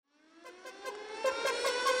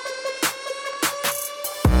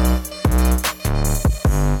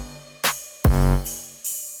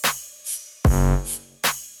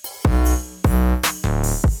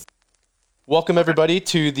Welcome, everybody,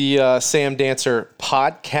 to the Sam Dancer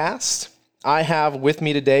podcast. I have with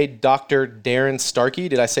me today Dr. Darrin Starkey.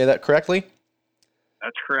 Did I say that correctly?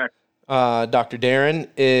 That's correct. Dr. Darrin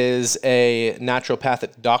is a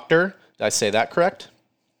naturopathic doctor. Did I say that correct?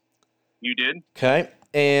 You did. Okay.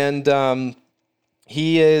 And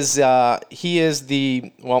he's a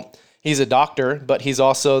doctor, but he's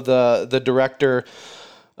also the director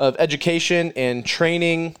of education and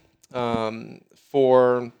training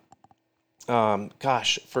for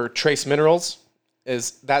Trace Minerals.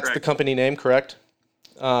 That's correct. The company name, correct?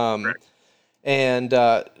 Correct. And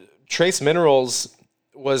Trace Minerals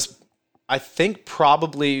was, I think,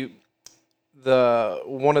 probably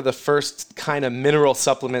one of the first kind of mineral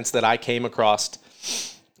supplements that I came across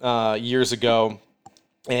years ago,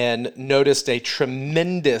 and noticed a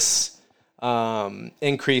tremendous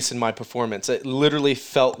increase in my performance. It literally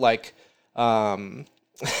felt like,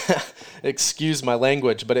 excuse my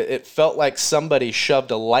language, but it felt like somebody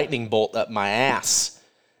shoved a lightning bolt up my ass.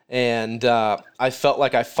 And I felt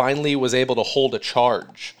like I finally was able to hold a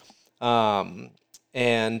charge.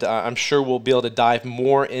 And I'm sure we'll be able to dive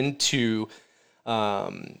more into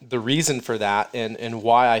the reason for that and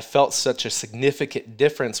why I felt such a significant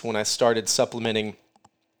difference when I started supplementing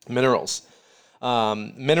minerals.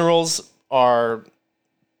 Minerals are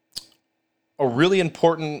a really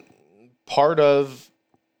important part of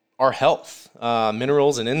our health,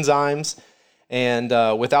 minerals and enzymes. And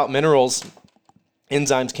without minerals,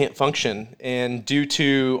 enzymes can't function. And due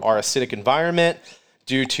to our acidic environment,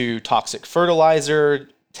 due to toxic fertilizer,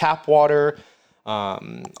 tap water,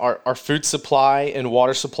 our food supply and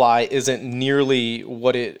water supply isn't nearly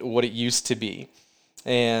what it used to be.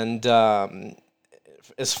 And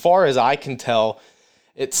as far as I can tell,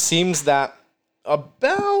 it seems that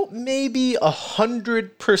about maybe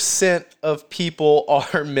 100% of people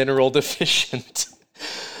are mineral deficient.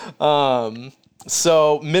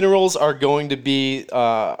 So minerals are going to be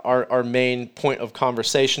our main point of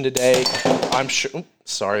conversation today. I'm sure.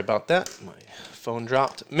 Sorry about that. My phone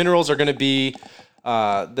dropped. Minerals are going to be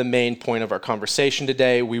the main point of our conversation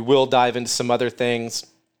today. We will dive into some other things,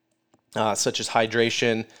 such as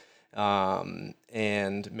hydration,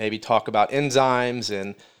 and maybe talk about enzymes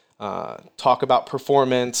and talk about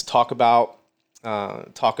performance. Talk about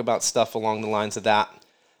stuff along the lines of that.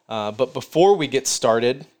 But before we get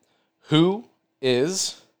started, who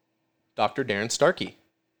is Dr. Darrin Starkey?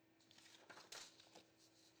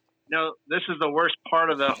 No, this is the worst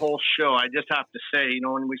part of the whole show. I just have to say,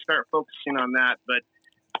 when we start focusing on that, but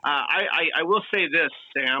I will say this,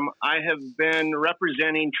 Sam. I have been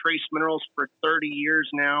representing Trace Minerals for 30 years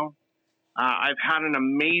now. I've had an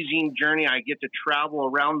amazing journey. I get to travel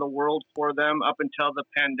around the world for them up until the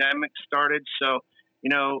pandemic started. So,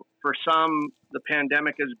 for some, the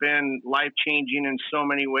pandemic has been life-changing in so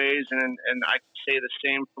many ways. And I can say the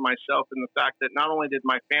same for myself in the fact that not only did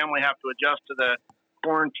my family have to adjust to the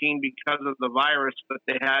quarantine because of the virus, but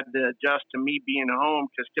they had to adjust to me being home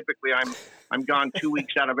because typically I'm gone 2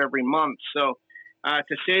 weeks out of every month. So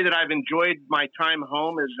to say that I've enjoyed my time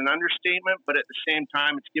home is an understatement, but at the same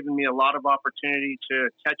time, it's given me a lot of opportunity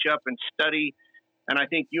to catch up and study. And I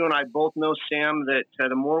think you and I both know, Sam, that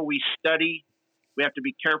the more we study, we have to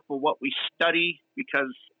be careful what we study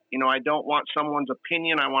because, I don't want someone's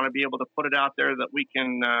opinion. I want to be able to put it out there that we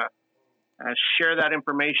can share that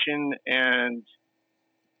information. And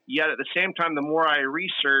yet at the same time, the more I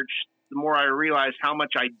research, the more I realize how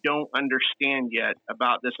much I don't understand yet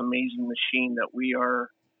about this amazing machine that we are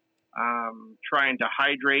trying to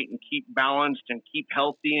hydrate and keep balanced and keep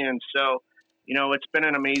healthy. And so, it's been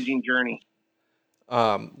an amazing journey.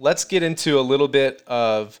 Let's get into a little bit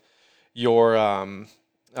of your,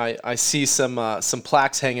 I see some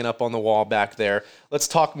plaques hanging up on the wall back there. Let's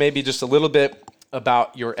talk maybe just a little bit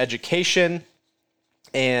about your education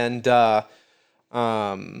and, I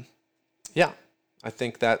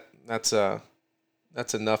think that's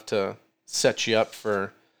enough to set you up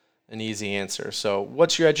for an easy answer. So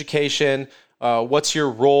what's your education? What's your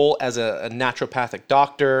role as a naturopathic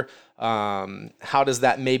doctor? How does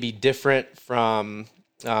that maybe different from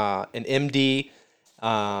an MD?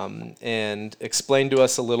 And explain to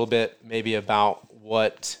us a little bit maybe about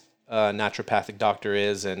what a naturopathic doctor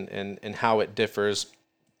is and how it differs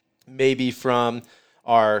maybe from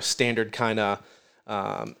our standard kind of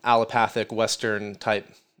allopathic Western type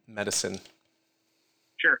medicine.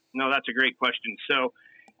 Sure. No, that's a great question. So,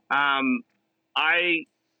 my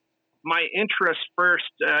interest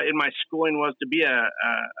first in my schooling was to be a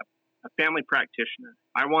family practitioner.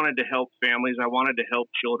 I wanted to help families. I wanted to help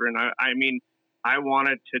children. I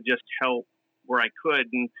wanted to just help where I could.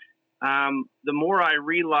 And the more I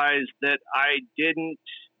realized that I didn't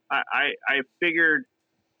I figured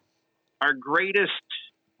our greatest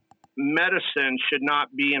medicine should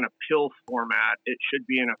not be in a pill format. It should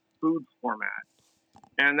be in a food format.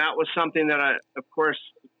 And that was something that of course,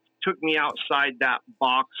 took me outside that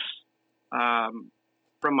box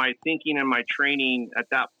from my thinking and my training at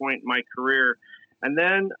that point in my career. And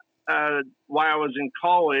then while I was in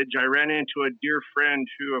college, I ran into a dear friend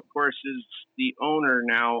who, of course, is the owner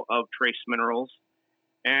now of Trace Minerals.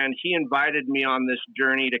 And he invited me on this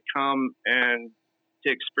journey to come and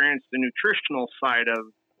to experience the nutritional side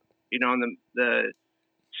of, and the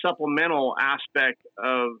supplemental aspect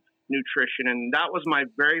of nutrition. And that was my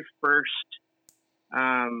very first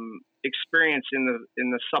experience in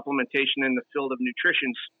the supplementation in the field of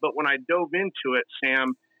nutrition. But when I dove into it,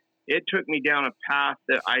 Sam, it took me down a path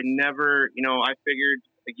that I never, I figured,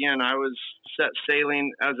 again, I was set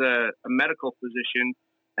sailing as a medical physician.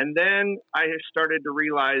 And then I started to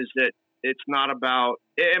realize that it's not about,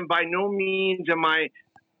 and by no means I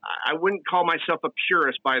wouldn't call myself a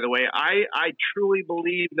purist, by the way. I truly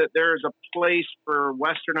believe that there is a place for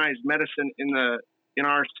westernized medicine in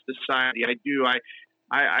our society. I do.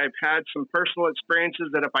 I've had some personal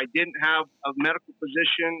experiences that if I didn't have a medical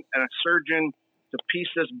physician and a surgeon to piece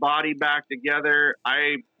this body back together,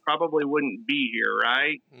 I probably wouldn't be here,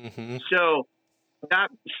 right? Mm-hmm. So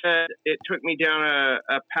that said, it took me down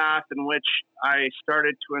a path in which I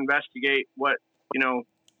started to investigate what,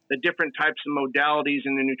 the different types of modalities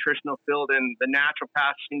in the nutritional field, and the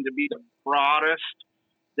naturopath seemed to be the broadest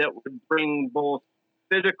that would bring both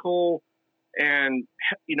physical and,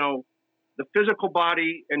 the physical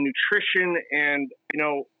body and nutrition and,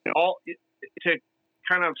 all to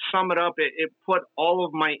kind of sum it up. It put all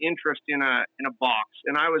of my interest in a box,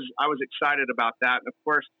 and I was excited about that. And of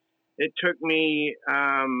course, it took me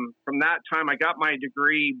from that time. I got my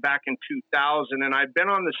degree back in 2000, and I've been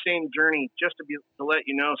on the same journey. Just to let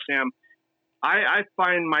you know, Sam, I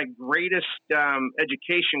find my greatest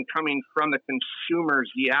education coming from the consumers,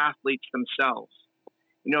 the athletes themselves.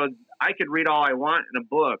 I could read all I want in a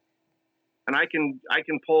book, and I can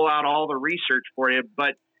pull out all the research for you,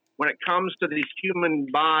 but when it comes to the human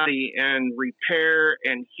body and repair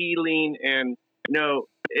and healing, and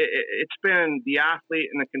it's been the athlete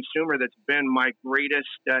and the consumer that's been my greatest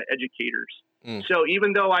educators. So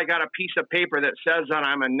even though I got a piece of paper that says that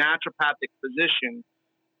I'm a naturopathic physician,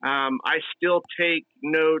 I still take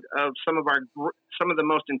note of some of the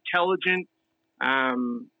most intelligent,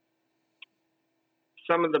 some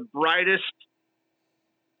of the brightest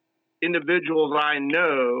individuals I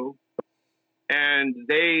know, and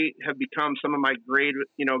they have become some of my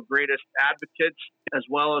greatest advocates, as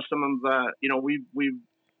well as some of we've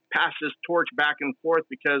passed this torch back and forth,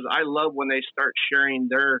 because I love when they start sharing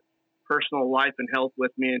their personal life and health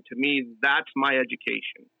with me, and to me, that's my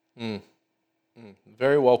education.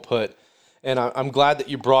 Very well put, and I'm glad that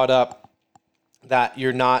you brought up that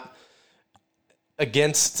you're not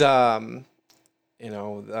against. You're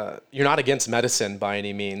not against medicine by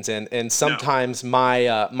any means, and sometimes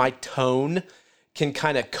my tone can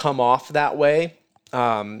kind of come off that way.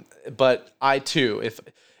 But I too,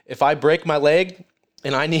 if I break my leg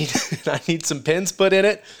and I need some pins put in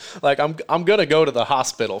it, like I'm gonna go to the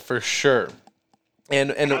hospital for sure.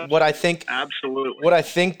 And what I think, absolutely,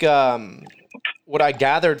 what I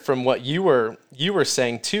gathered from what you were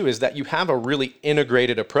saying too is that you have a really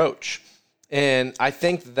integrated approach. And I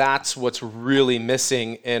think that's what's really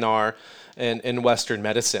missing in in Western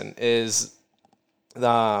medicine is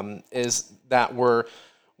that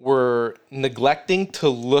we're neglecting to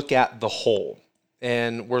look at the whole,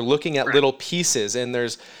 and we're looking at little pieces. And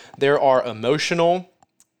there are emotional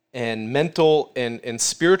and mental and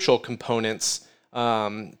spiritual components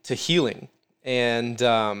to healing, and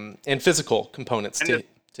physical components to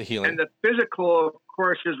healing. And the physical, of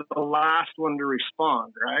course, is the last one to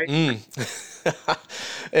respond, right?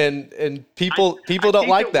 And people don't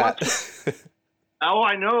like that. Oh,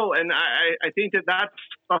 I know. And I think that's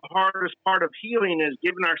the hardest part of healing, is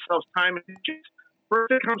giving ourselves time.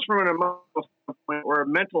 First, it comes from an emotional standpoint or a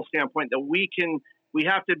mental standpoint, that we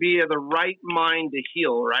have to be of the right mind to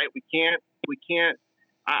heal, right? We can't.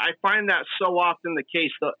 I find that so often the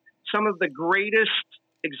case. Some of the greatest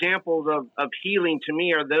examples of healing to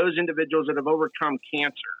me are those individuals that have overcome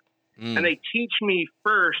cancer. And they teach me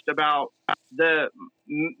first about the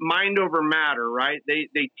mind over matter, right?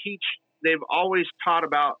 They've always taught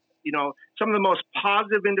about, some of the most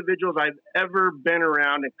positive individuals I've ever been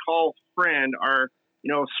around and call friend are,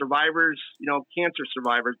 survivors, cancer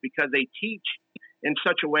survivors, because they teach in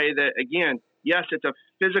such a way that, again, yes, it's a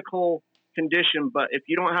physical condition, but if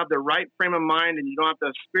you don't have the right frame of mind and you don't have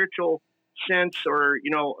the spiritual sense or,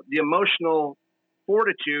 the emotional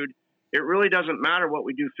fortitude, it really doesn't matter what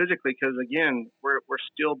we do physically, because again, we're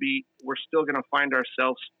still going to find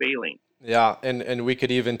ourselves failing. Yeah, and we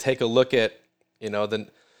could even take a look at, the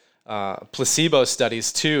placebo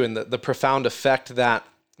studies too, and the profound effect that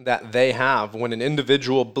they have when an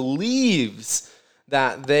individual believes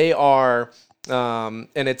that they are, and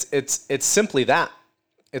it's simply that.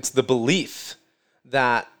 It's the belief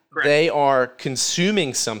that Correct. they are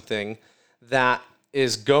consuming something that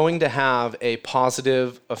is going to have a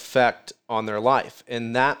positive effect on their life.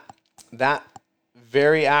 And that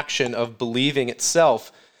very action of believing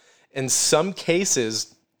itself, in some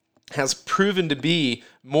cases, has proven to be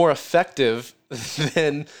more effective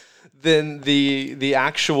than the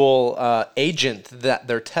actual agent that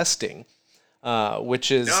they're testing, which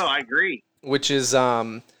is... No, I agree. Which is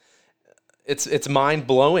it's mind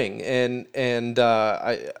blowing, and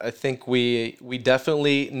I think we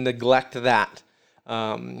definitely neglect that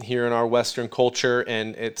here in our Western culture,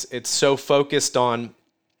 and it's so focused on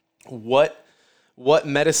what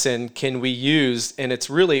medicine can we use, and it's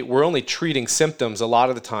really, we're only treating symptoms a lot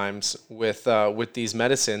of the times with these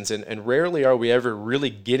medicines, and rarely are we ever really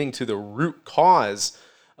getting to the root cause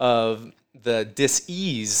of the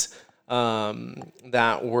dis-ease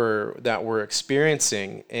that we're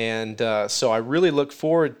experiencing. And so I really look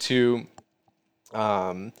forward to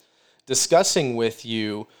discussing with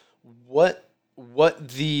you what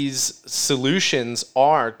these solutions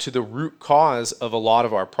are to the root cause of a lot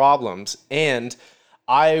of our problems. And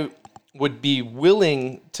I would be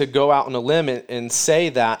willing to go out on a limb and say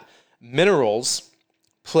that minerals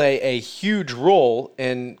play a huge role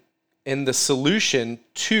in the solution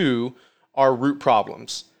to our root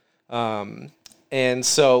problems. And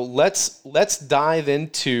so let's dive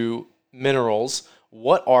into minerals.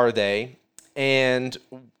 What are they, and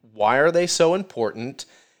why are they so important?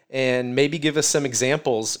 And maybe give us some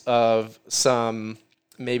examples of some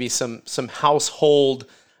household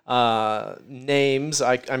names.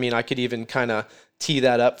 I mean, I could even kind of tee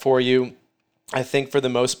that up for you. I think for the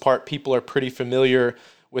most part, people are pretty familiar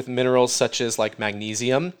with minerals such as like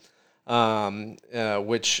magnesium,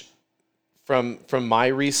 which from my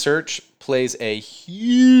research plays a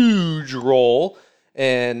huge role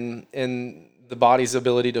in the body's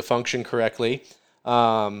ability to function correctly.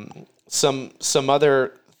 Some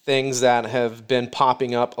other things that have been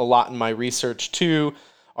popping up a lot in my research too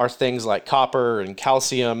are things like copper and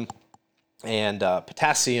calcium and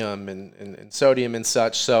potassium and sodium and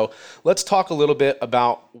such. So let's talk a little bit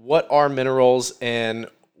about what are minerals and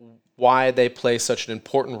why they play such an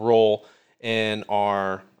important role in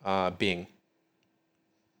our being.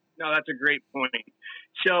 No, that's a great point.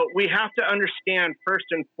 So we have to understand first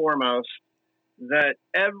and foremost that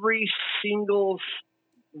every single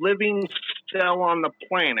living cell on the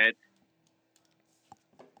planet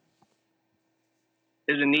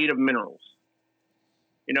is in need of minerals.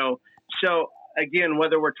 So again,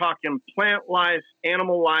 whether we're talking plant life,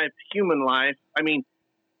 animal life, human life, I mean,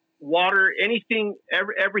 water, anything,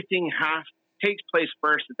 everything takes place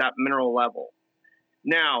first at that mineral level.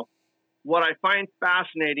 Now, what I find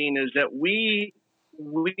fascinating is that we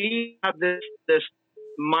have this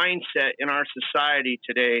mindset in our society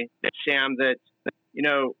today, Sam, that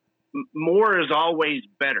more is always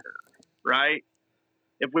better, right?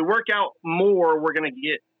 If we work out more, we're going to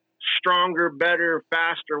get stronger, better,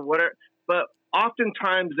 faster, whatever. But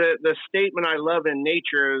oftentimes the statement I love in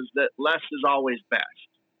nature is that less is always best.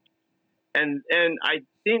 And I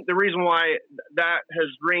think the reason why that has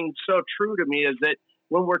ringed so true to me is that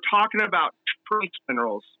when we're talking about trace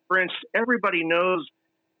minerals, for instance, everybody knows,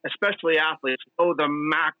 especially athletes, the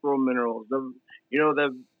macro minerals, the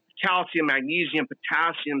calcium, magnesium,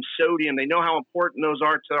 potassium, sodium. They know how important those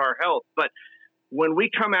are to our health. But when we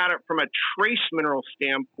come at it from a trace mineral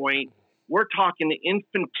standpoint, we're talking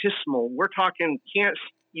infinitesimal. We're talking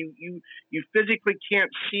you physically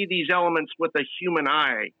can't see these elements with a human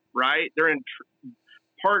eye, right? They're in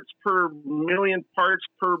parts per million, parts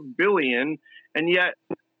per billion, and yet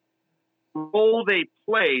the role they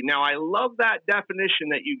play. Now, I love that definition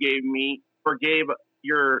that you gave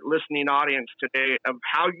your listening audience today of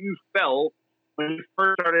how you felt when you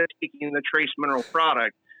first started taking the trace mineral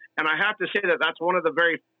product. And I have to say that that's one of the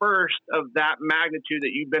very first of that magnitude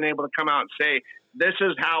that you've been able to come out and say, this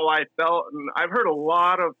is how I felt. And I've heard a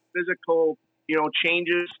lot of physical,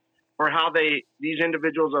 changes or how these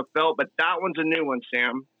individuals have felt, but that one's a new one,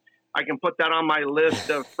 Sam. I can put that on my list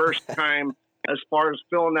of first time as far as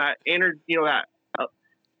feeling that energy,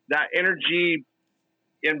 that energy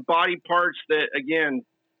in body parts that again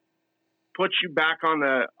puts you back on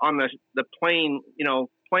the playing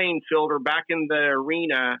field or back in the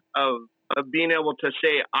arena of of being able to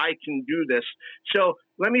say, I can do this. So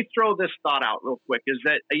let me throw this thought out real quick, is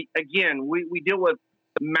that, again, we deal with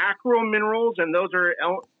macro minerals, and those are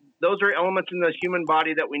elements in the human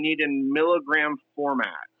body that we need in milligram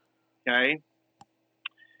format. Okay.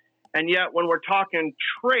 And yet when we're talking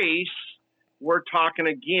trace, we're talking,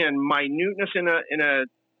 again, minuteness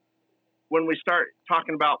when we start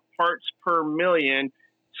talking about parts per million.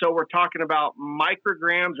 So we're talking about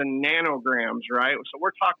micrograms and nanograms, right? So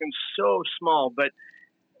we're talking so small. But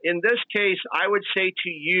in this case, I would say to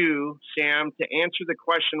you, Sam, to answer the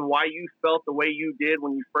question why you felt the way you did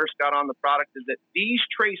when you first got on the product, is that these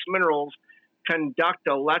trace minerals conduct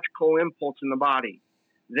electrical impulse in the body.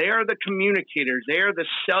 They are the communicators. They are the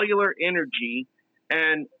cellular energy.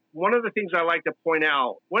 And one of the things I like to point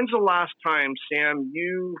out, when's the last time, Sam,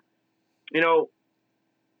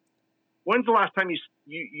 when's the last time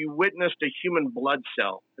you witnessed a human blood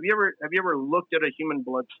cell? Have you ever looked at a human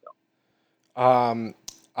blood cell?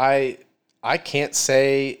 I can't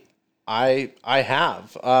say I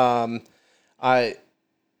have. I'm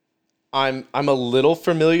a little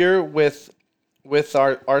familiar with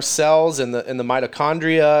our cells and the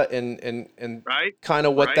mitochondria and right, kind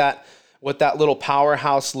of what that little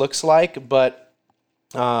powerhouse looks like, but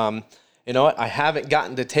you know what? I haven't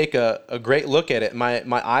gotten to take a great look at it.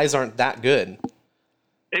 My eyes aren't that good.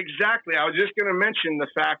 Exactly. I was just going to mention the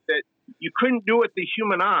fact that you couldn't do it with the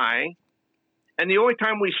human eye, and the only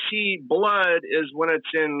time we see blood is when it's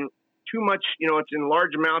in too much, it's in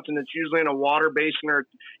large amounts, and it's usually in a water basin or,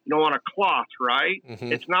 on a cloth, right?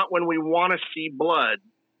 Mm-hmm. It's not when we want to see blood.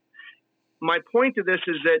 My point to this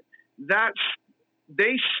is that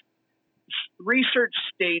research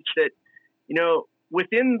states that,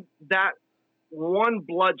 within that one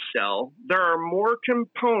blood cell, there are more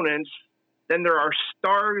components than there are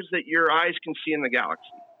stars that your eyes can see in the galaxy.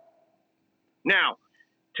 Now,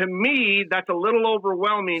 to me, that's a little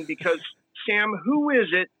overwhelming because, Sam, who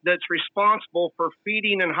is it that's responsible for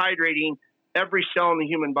feeding and hydrating every cell in the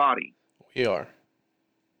human body? We are.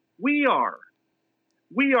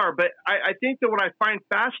 But I think that what I find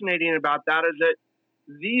fascinating about that is that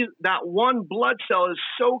that one blood cell is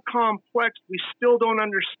so complex, we still don't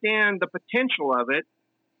understand the potential of it,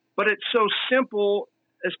 but it's so simple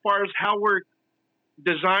as far as how we're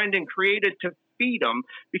designed and created to feed them.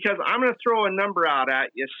 Because I'm going to throw a number out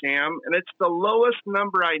at you, Sam, and it's the lowest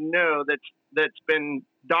number I know that's been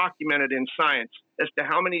documented in science as to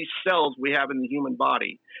how many cells we have in the human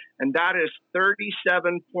body, and that is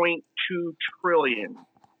 37.2 trillion.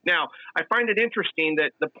 Now, I find it interesting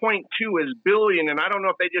that the 0.2 is billion, and I don't know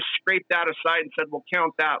if they just scraped that aside and said, we'll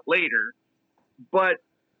count that later. But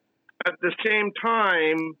at the same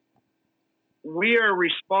time, we are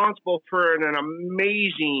responsible for an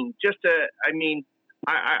amazing,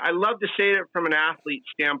 I love to say it from an athlete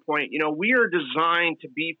standpoint. We are designed to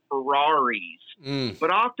be Ferraris,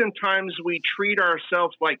 but oftentimes we treat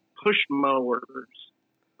ourselves like push mowers,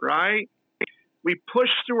 right? We push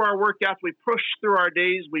through our workouts, we push through our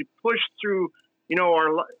days, we push through,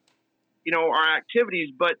 our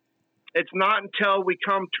activities, but it's not until we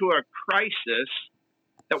come to a crisis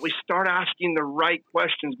that we start asking the right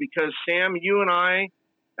questions. Because, Sam, you and I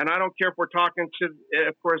don't care if we're talking to,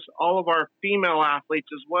 of course, all of our female athletes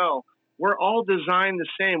as well, we're all designed the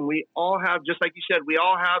same. We all have, just like you said, we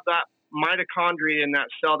all have that mitochondria in that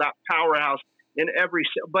cell, that powerhouse in every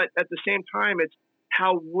cell. But at the same time, it's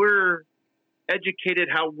how we're educated,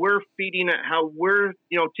 how we're feeding it, how we're,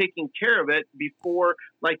 taking care of it before,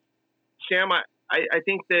 like, Sam, I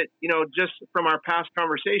think that, just from our past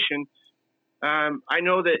conversation, I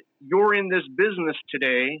know that you're in this business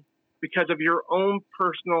today because of your own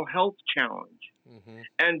personal health challenge. Mm-hmm.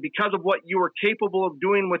 And because of what you are capable of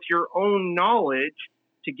doing with your own knowledge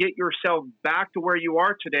to get yourself back to where you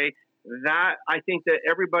are today, that I think that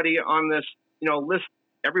everybody on this,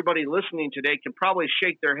 everybody listening today can probably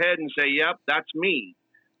shake their head and say, yep, that's me.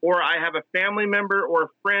 Or I have a family member or a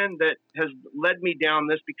friend that has led me down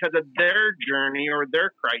this because of their journey or their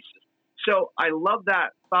crisis. So I love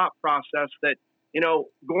that thought process that,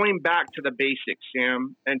 going back to the basics,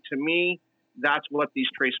 Sam. And to me, that's what these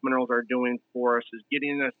trace minerals are doing for us, is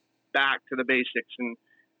getting us back to the basics.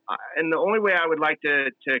 And the only way I would like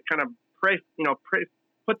to kind of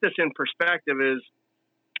put this in perspective is,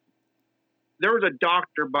 there was a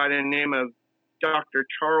doctor by the name of Dr.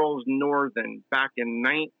 Charles Northern back in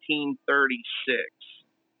 1936.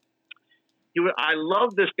 I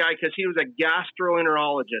love this guy because he was a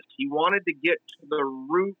gastroenterologist. He wanted to get to the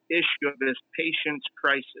root issue of his patient's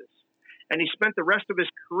crisis. And he spent the rest of his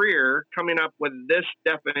career coming up with this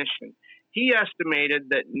definition. He estimated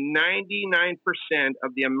that 99%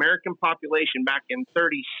 of the American population back in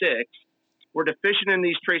 36 we're deficient in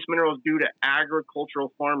these trace minerals due to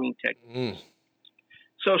agricultural farming techniques.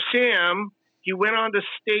 So Sam, he went on to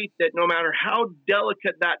state that no matter how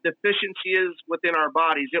delicate that deficiency is within our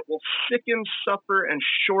bodies, it will sicken, suffer, and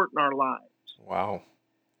shorten our lives. Wow.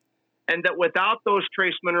 And that without those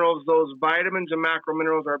trace minerals, those vitamins and macro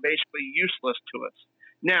minerals are basically useless to us.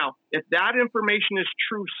 Now, if that information is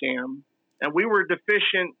true, Sam, and we were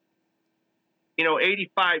deficient,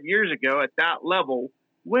 85 years ago at that level,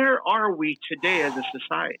 where are we today as a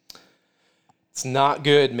society? It's not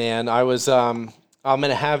good, man. I'm going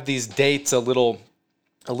to have these dates a little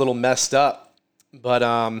messed up, but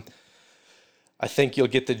I think you'll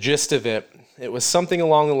get the gist of it. It was something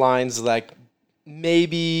along the lines like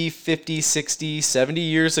maybe 50, 60, 70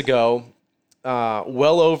 years ago,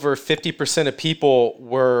 well over 50% of people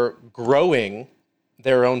were growing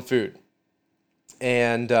their own food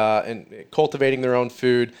and cultivating their own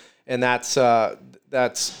food. And that's not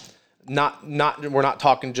we're not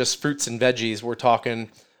talking just fruits and veggies. We're talking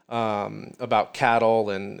about cattle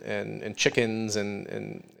and chickens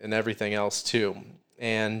and everything else too.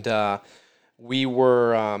 And we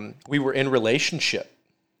were in relationship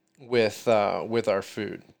with our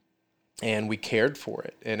food, and we cared for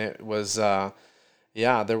it. And it was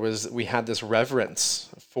we had this reverence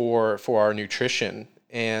for our nutrition,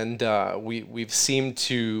 and we've seemed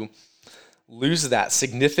to lose that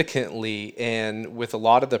significantly. And with a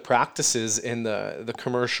lot of the practices in the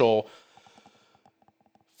commercial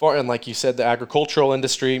and like you said, the agricultural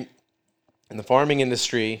industry and the farming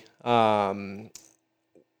industry, I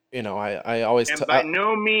always by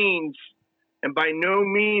no means am I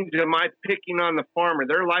picking on the farmer.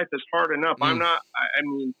 Their life is hard enough. I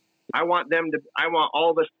want all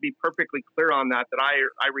of us to be perfectly clear on that I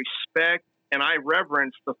respect and I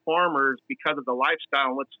reverence the farmers because of the lifestyle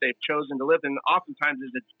in which they've chosen to live. And oftentimes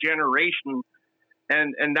it's a generation.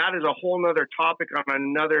 And that is a whole nother topic on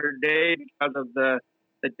another day because of the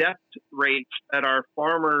death rates at our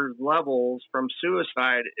farmers' levels from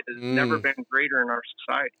suicide has never been greater in our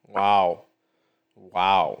society. Wow.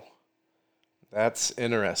 That's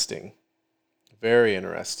interesting. Very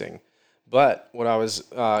interesting. But what I was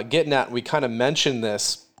getting at, we kind of mentioned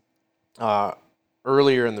this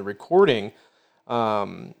earlier in the recording,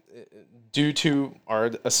 due to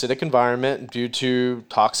our acidic environment, due to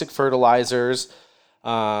toxic fertilizers,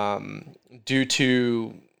 due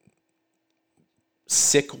to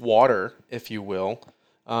sick water, if you will,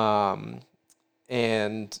 and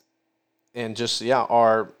just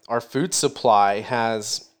our food supply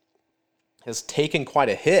has taken quite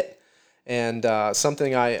a hit. And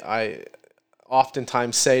something I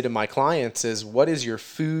oftentimes say to my clients is, what is your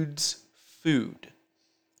food's food?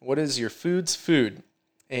 What is your food's food?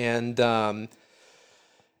 And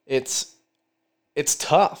it's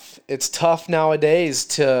tough. It's tough nowadays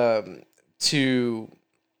to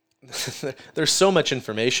there's so much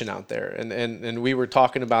information out there, and we were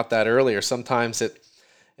talking about that earlier. Sometimes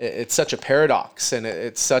it's such a paradox, and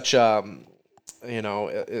it's such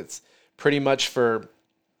it's pretty much for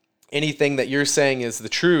anything that you're saying is the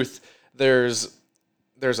truth. There's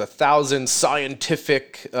 1,000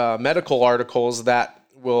 scientific medical articles that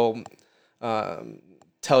will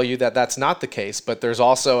tell you that that's not the case, but there's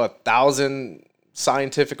also 1,000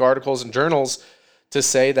 scientific articles and journals to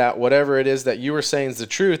say that whatever it is that you were saying is the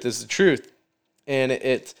truth. And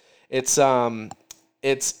it's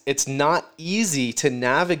not easy to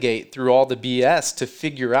navigate through all the BS to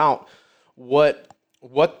figure out what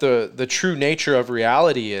the true nature of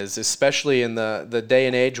reality is, especially in the day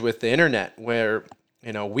and age with the internet, where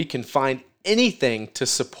we can find anything to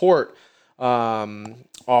support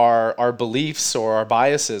our beliefs or our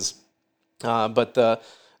biases. But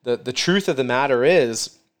the truth of the matter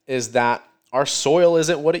is that our soil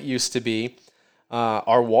isn't what it used to be.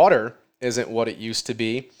 Our water isn't what it used to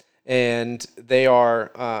be. And they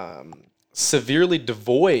are severely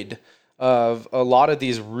devoid of a lot of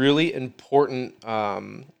these really important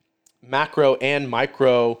macro and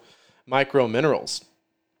micro minerals.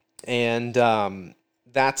 And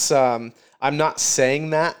that's I'm not saying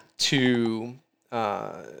that to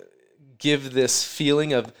give this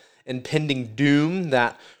feeling of impending doom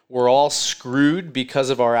that we're all screwed because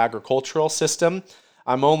of our agricultural system.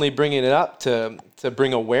 I'm only bringing it up to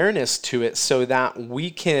bring awareness to it so that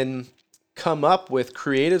we can come up with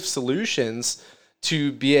creative solutions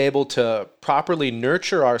to be able to properly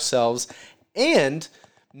nurture ourselves and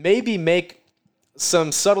maybe make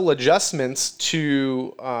some subtle adjustments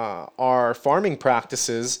to our farming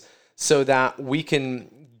practices so that we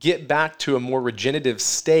can get back to a more regenerative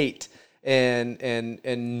state and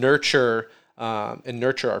nurture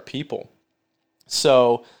our people.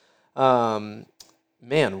 So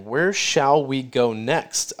man, where shall we go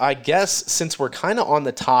next? I guess since we're kind of on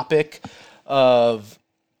the topic of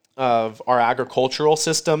our agricultural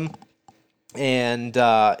system and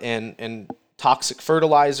toxic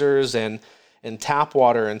fertilizers and tap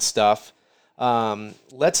water and stuff,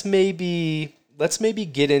 let's maybe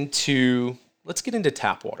get into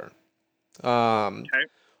tap water. Okay.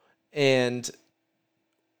 And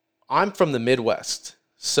I'm from the Midwest,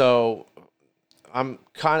 so I'm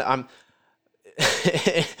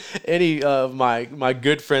any of my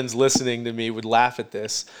good friends listening to me would laugh at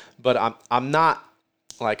this, but I'm not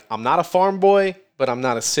a farm boy, but I'm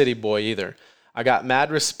not a city boy either. I got mad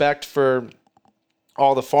respect for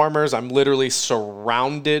all the farmers. I'm literally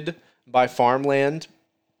surrounded by farmland,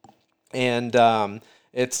 and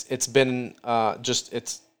it's been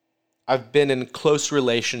I've been in close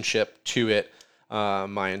relationship to it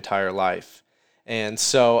my entire life, and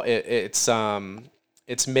so it's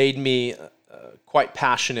made me quite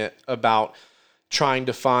passionate about trying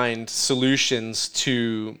to find solutions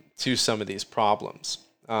to some of these problems.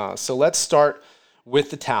 So let's start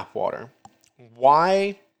with the tap water.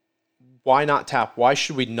 Why not tap? Why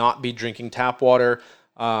should we not be drinking tap water?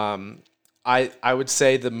 I would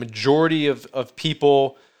say the majority of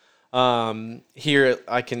people here,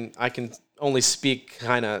 I can only speak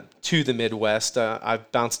kind of to the Midwest.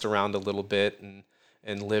 I've bounced around a little bit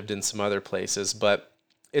and lived in some other places, but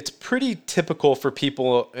it's pretty typical for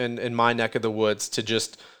people in my neck of the woods to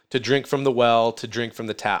drink from the well, to drink from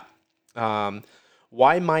the tap.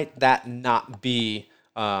 Why might that not be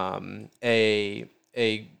our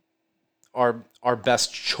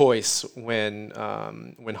best choice when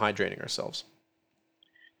hydrating ourselves?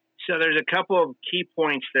 So there's a couple of key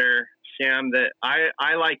points there, Sam, that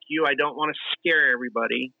I like you, I don't want to scare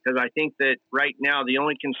everybody, because I think that right now the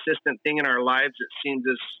only consistent thing in our lives, it seems,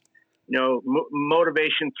 is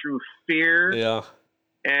motivation through fear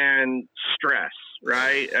and stress,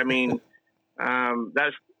 right? I mean,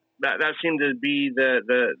 that seemed to be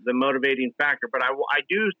the motivating factor. But I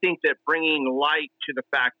do think that bringing light to the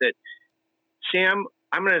fact that, Sam,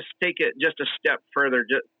 I'm going to take it just a step further,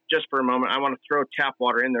 just for a moment. I want to throw tap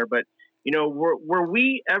water in there, but were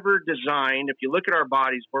we ever designed, if you look at our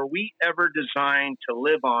bodies, were we ever designed to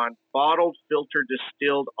live on bottled, filtered,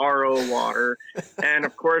 distilled RO water? And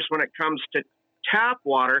of course, when it comes to tap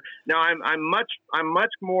water, now I'm much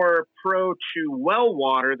more pro to well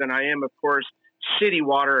water than I am, of course, city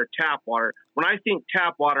water or tap water. When I think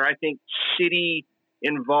tap water, I think city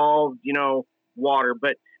involved, water.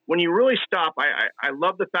 But when you really stop, I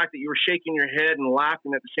love the fact that you were shaking your head and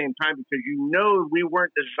laughing at the same time, because we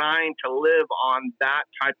weren't designed to live on that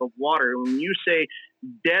type of water. When you say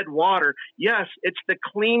dead water, yes, it's the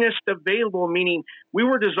cleanest available, meaning we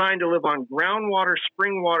were designed to live on groundwater,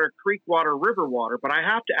 spring water, creek water, river water. But I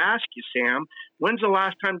have to ask you, Sam, when's the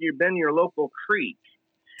last time you've been to your local creek?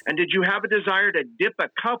 And did you have a desire to dip a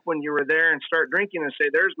cup when you were there and start drinking and say,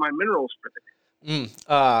 there's my minerals for the day?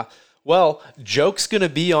 Well, joke's going to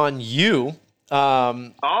be on you.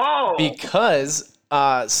 Because,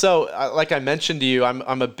 like I mentioned to you,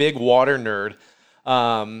 I'm a big water nerd.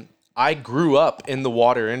 I grew up in the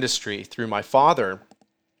water industry through my father,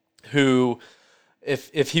 who,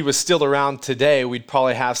 if he was still around today, we'd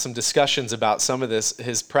probably have some discussions about some of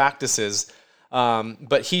his practices.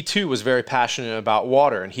 But he too was very passionate about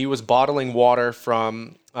water, and he was bottling water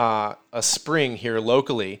from a spring here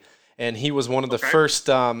locally. And he was one of the first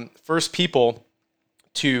people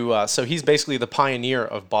to. So he's basically the pioneer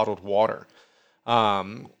of bottled water.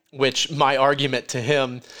 Which my argument to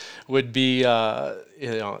him would be, Dad,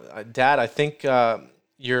 I think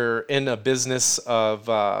you're in a business of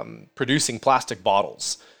producing plastic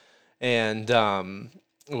bottles, and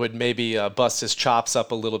would maybe bust his chops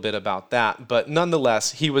up a little bit about that. But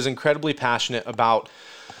nonetheless, he was incredibly passionate about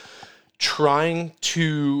trying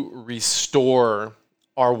to restore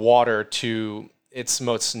our water to its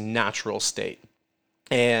most natural state.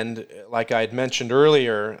 And like I had mentioned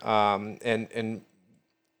earlier, and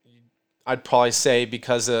I'd probably say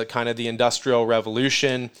because of kind of the Industrial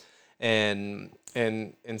Revolution and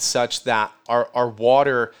such, that our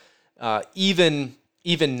water, even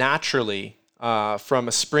naturally from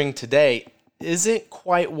a spring today, isn't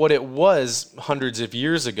quite what it was hundreds of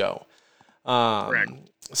years ago. Correct.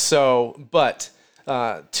 So, but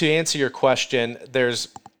to answer your question,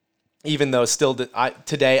 even though still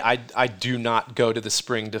today I do not go to the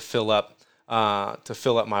spring to fill up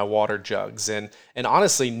my water jugs, and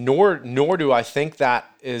honestly, nor do I think that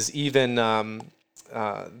is even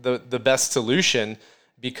the best solution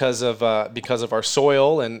because of our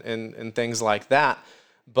soil and things like that.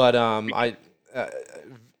 But I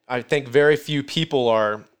think very few people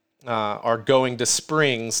are are going to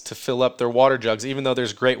springs to fill up their water jugs, even though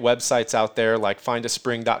there's great websites out there like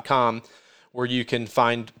findaspring.com where you can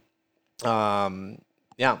find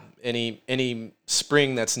any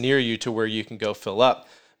spring that's near you to where you can go fill up.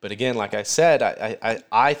 But again, like I said,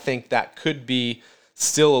 I think that could be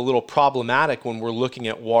still a little problematic when we're looking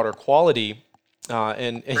at water quality.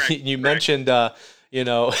 And you mentioned, where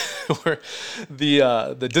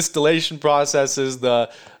the distillation processes, the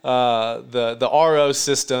RO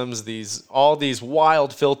systems, all these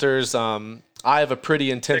wild filters. I have a pretty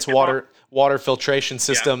intense water filtration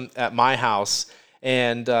system at my house,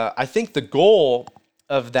 and I think the goal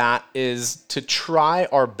of that is to try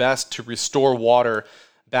our best to restore water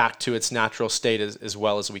back to its natural state as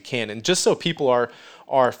well as we can. And just so people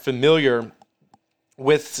are familiar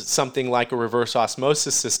with something like a reverse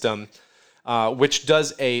osmosis system, which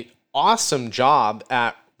does a awesome job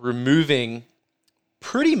at removing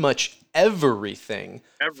pretty much everything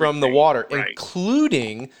from the water,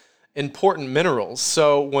 including important minerals.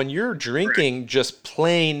 So when you're drinking just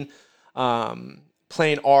plain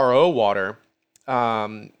RO water,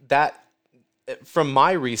 that, from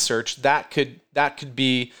my research, that could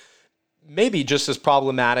be maybe just as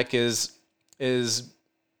problematic as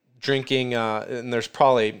drinking, and there's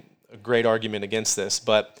probably a great argument against this,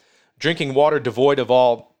 but drinking water devoid of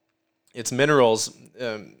all its minerals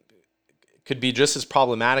could be just as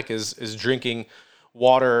problematic as drinking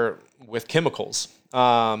water with chemicals.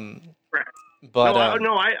 But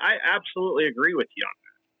I absolutely agree with you on that.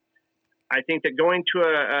 I think that going to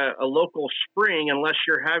a local spring, unless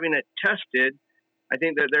you're having it tested, I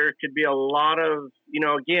think that there could be a lot of,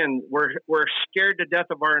 again, we're scared to death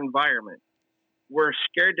of our environment. We're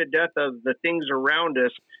scared to death of the things around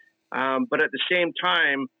us. But at the same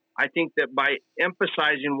time, I think that by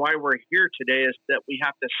emphasizing why we're here today is that we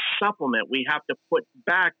have to supplement, we have to put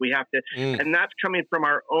back, we have to, and that's coming from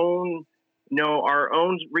our own, our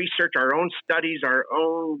own research, our own studies, our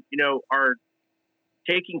own, our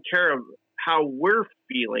taking care of how we're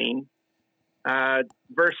feeling,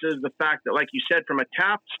 versus the fact that, like you said, from a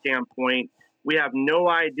tap standpoint, we have no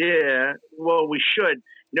idea. Well, we should,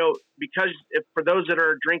 because for those that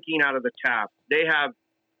are drinking out of the tap, they have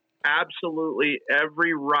absolutely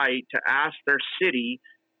every right to ask their city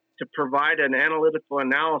to provide an analytical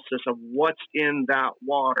analysis of what's in that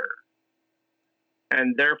water.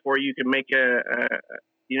 And therefore you can make a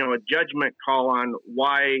judgment call on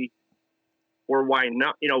why or why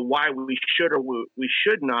not, why we should or we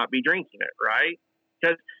should not be drinking it, right?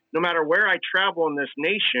 Because no matter where I travel in this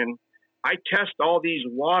nation, I test all these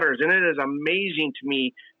waters, and it is amazing to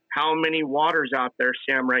me how many waters out there,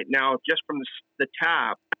 Sam, right now, just from the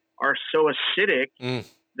tap, are so acidic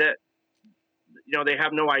that, they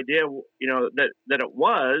have no idea, that it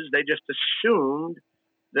was. They just assumed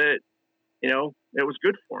that, it was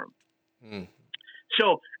good for them.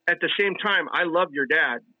 So at the same time, I love your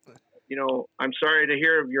dad. I'm sorry to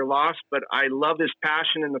hear of your loss, but I love his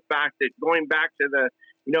passion and the fact that going back to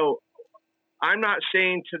I'm not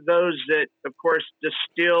saying to those that, of course,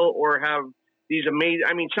 distill or have these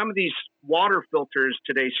amazing, some of these water filters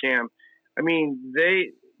today, Sam,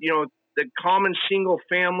 they, the common single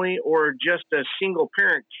family or just a single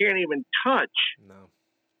parent can't even touch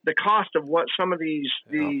the cost of what some of these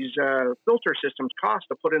filter systems cost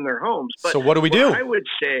to put in their homes. But so what do we do? I would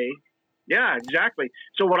say, yeah, exactly.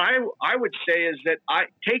 So what I would say is that I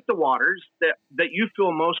take the waters that you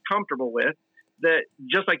feel most comfortable with, that,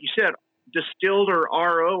 just like you said, distilled or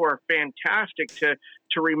RO are fantastic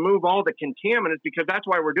to remove all the contaminants, because that's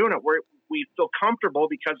why we're doing it. We feel comfortable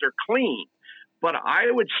because they're clean. But I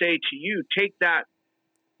would say to you, take that,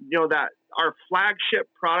 that our flagship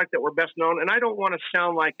product that we're best known. And I don't want to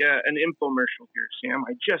sound like an infomercial here, Sam.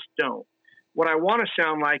 I just don't. What I want to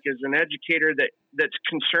sound like is an educator that's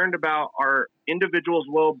concerned about our individuals'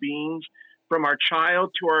 well-beings, from our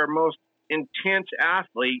child to our most intense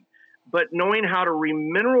athlete. But knowing how to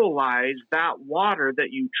remineralize that water that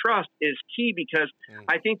you trust is key, because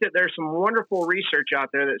I think that there's some wonderful research out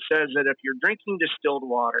there that says that if you're drinking distilled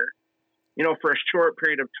water, for a short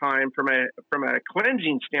period of time, from a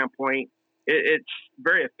cleansing standpoint, it's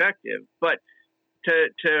very effective. But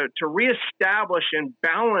to reestablish and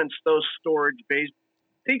balance those storage bays,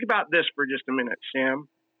 think about this for just a minute, Sam.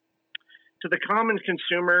 To the common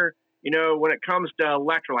consumer, when it comes to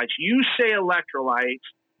electrolytes, you say electrolytes,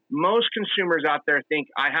 most consumers out there think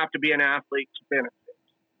I have to be an athlete to benefit,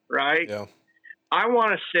 right? Yeah. I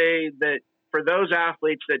want to say that for those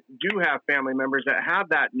athletes that do have family members that have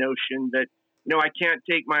that notion that, I can't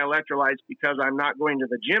take my electrolytes because I'm not going to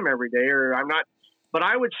the gym every day, or I'm not, but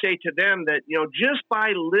I would say to them that, just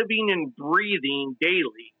by living and breathing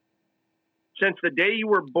daily, since the day you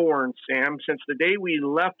were born, Sam, since the day we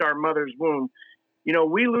left our mother's womb,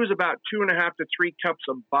 we lose about 2.5 to 3 cups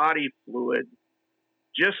of body fluid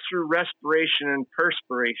just through respiration and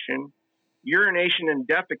perspiration, urination and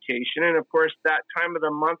defecation. And of course, that time of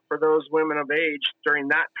the month for those women of age during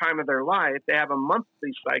that time of their life, they have a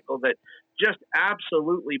monthly cycle that just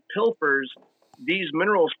absolutely pilfers these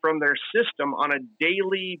minerals from their system on a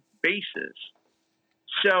daily basis.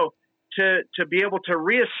 So to be able to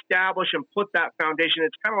reestablish and put that foundation,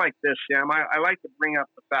 it's kind of like this, Sam. I like to bring up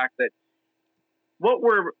the fact that what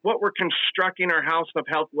we're constructing our house of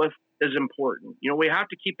health with is important. We have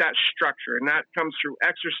to keep that structure, and that comes through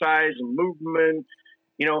exercise and movement.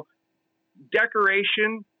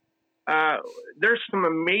 Decoration. There's some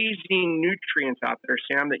amazing nutrients out there,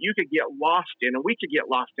 Sam, that you could get lost in, and we could get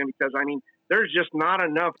lost in, because there's just not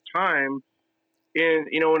enough time in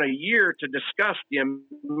a year to discuss the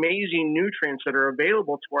amazing nutrients that are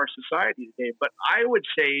available to our society today. But I would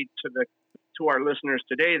say to our listeners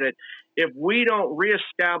today that if we don't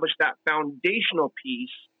reestablish that foundational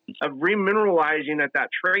piece of remineralizing at that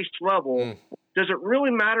trace level, does it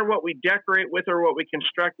really matter what we decorate with or what we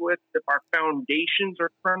construct with if our foundations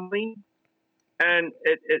are friendly? And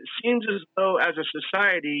it seems as though as a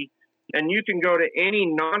society, and you can go to any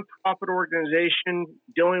nonprofit organization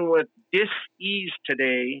dealing with dis-ease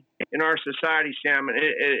today in our society, Sam, and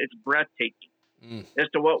it's breathtaking as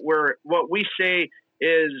to what we say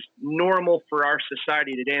is normal for our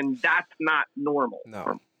society today, and that's not normal.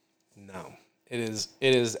 No, it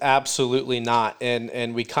is absolutely not,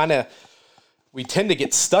 and we tend to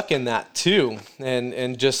get stuck in that too,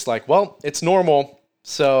 and just like, well, it's normal,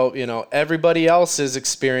 so everybody else is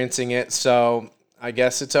experiencing it, so I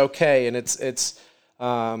guess it's okay. And it's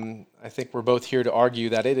I think we're both here to argue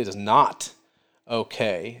that it is not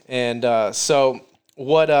okay. And so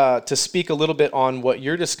what to speak a little bit on what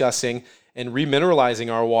you're discussing and remineralizing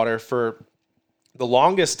our water, for the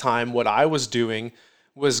longest time, what I was doing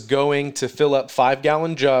was going to fill up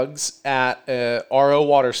 5-gallon jugs at a RO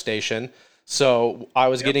water station. So I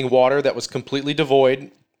was getting water that was completely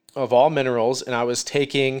devoid of all minerals, and I was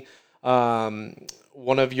taking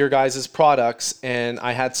one of your guys' products, and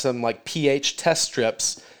I had some like pH test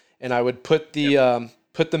strips, and I would put the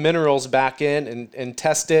minerals back in and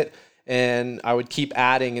test it, and I would keep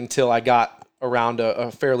adding until I got around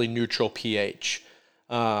a fairly neutral pH.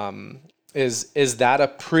 Is that a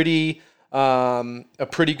pretty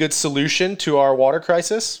good solution to our water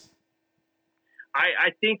crisis?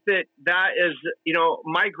 I think that is,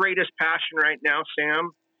 my greatest passion right now,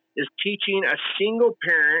 Sam, is teaching a single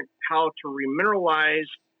parent how to remineralize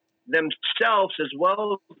themselves as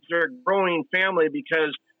well as their growing family,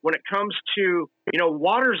 because when it comes to,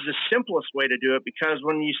 water is the simplest way to do it, because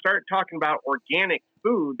when you start talking about organic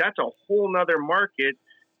food, that's a whole nother market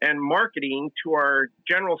and marketing to our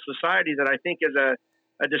general society that I think is a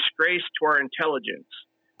disgrace to our intelligence.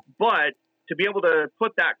 But to be able to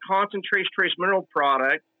put that concentrated trace mineral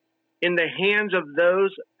product in the hands of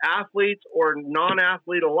those athletes or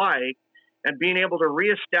non-athlete alike, and being able to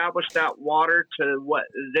reestablish that water to what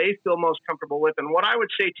they feel most comfortable with. And what I would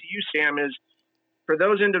say to you, Sam, is for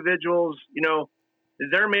those individuals,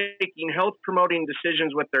 they're making health promoting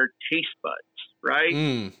decisions with their taste buds, right?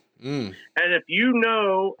 And if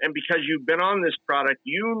and because you've been on this product,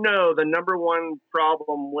 the number one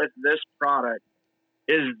problem with this product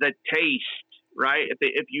is the taste, right?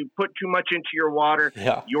 If you put too much into your water,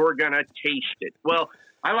 you're going to taste it. Well,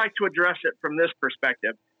 I like to address it from this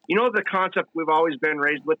perspective. The concept we've always been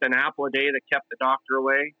raised with, an apple a day that kept the doctor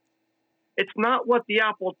away. It's not what the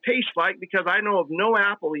apple tastes like, because I know of no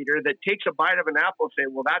apple eater that takes a bite of an apple and say,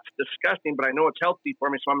 well, that's disgusting, but I know it's healthy for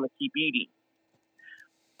me, so I'm going to keep eating.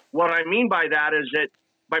 What I mean by that is that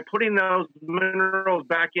by putting those minerals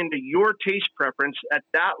back into your taste preference at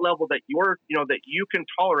that level that that you can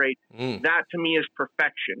tolerate, that to me is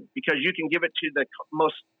perfection, because you can give it to the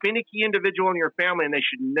most finicky individual in your family and they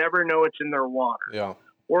should never know it's in their water. Yeah.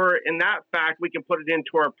 Or in that fact, we can put it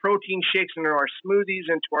into our protein shakes, into our smoothies,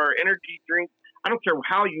 into our energy drinks. I don't care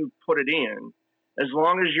how you put it in, as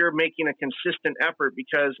long as you're making a consistent effort,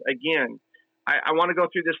 because again, I want to go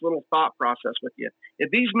through this little thought process with you. If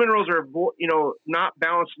these minerals are, not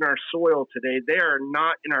balanced in our soil today, they are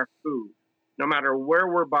not in our food, no matter where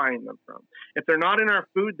we're buying them from. If they're not in our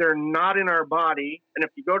food, they're not in our body. And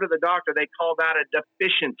if you go to the doctor, they call that a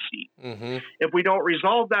deficiency. Mm-hmm. If we don't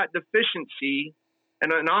resolve that deficiency,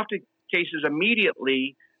 and in often cases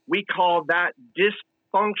immediately, we call that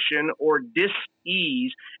dysfunction or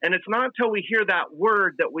dis-ease. And it's not until we hear that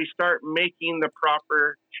word that we start making the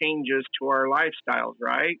proper changes to our lifestyles,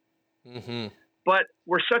 right? Mm-hmm. But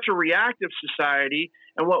we're such a reactive society.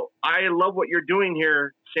 And what I love what you're doing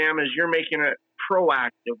here, Sam, is you're making it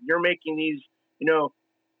proactive. You're making these,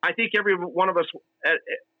 I think every one of us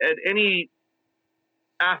at any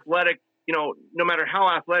athletic, no matter how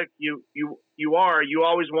athletic you are, you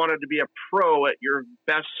always wanted to be a pro at your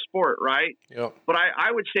best sport, right? Yep. But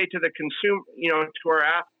I would say to the consumer, to our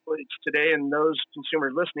athletes today and those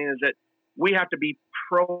consumers listening, is that we have to be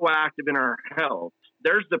proactive in our health.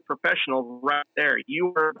 There's the professional right there.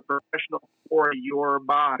 You are a professional for your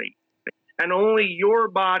body. And only your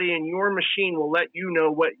body and your machine will let you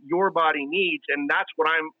know what your body needs. And that's what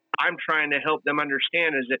I'm trying to help them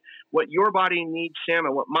understand, is that what your body needs, Sam,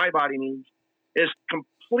 and what my body needs is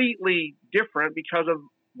completely different because of,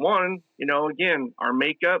 one, again, our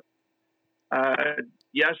makeup.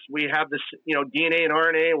 Yes, we have this, DNA and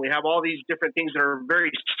RNA, and we have all these different things that are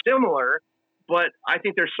very similar. But I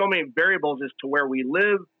think there's so many variables as to where we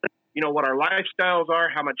live, what our lifestyles are,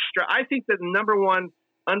 how much stress. I think that number one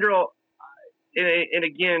and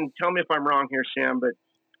again, tell me if I'm wrong here, Sam, but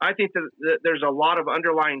I think that there's a lot of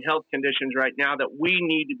underlying health conditions right now that we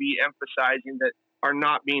need to be emphasizing that are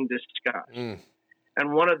not being discussed.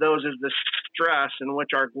 And one of those is the stress in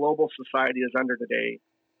which our global society is under today,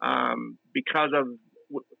 because of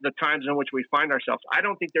the times in which we find ourselves. I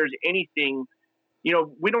don't think there's anything,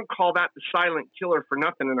 we don't call that the silent killer for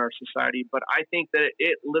nothing in our society, but I think that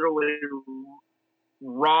it literally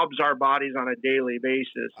robs our bodies on a daily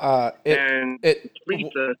basis and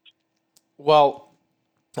depletes us. Well,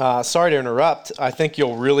 sorry to interrupt. I think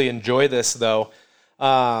you'll really enjoy this, though.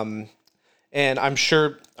 And I'm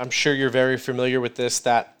sure you're very familiar with this,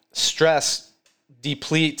 that stress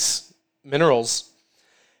depletes minerals.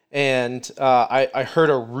 And I heard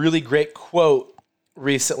a really great quote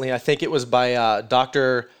recently. I think it was by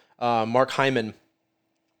Dr. Mark Hyman.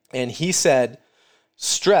 And he said,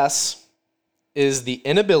 stress is the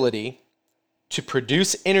inability to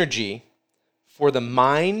produce energy for the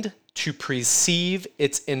mind to perceive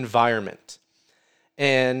its environment.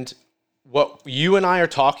 And what you and I are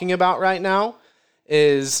talking about right now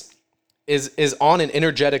is on an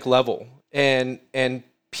energetic level. And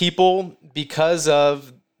people, because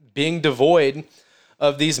of being devoid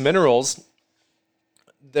of these minerals,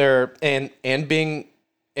 and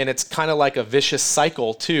it's kind of like a vicious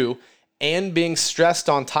cycle too, and being stressed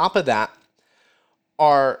on top of that,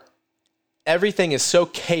 everything is so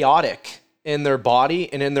chaotic in their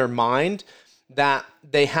body and in their mind that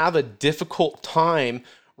they have a difficult time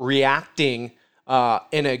reacting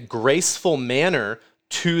in a graceful manner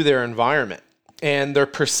to their environment. And their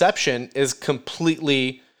perception is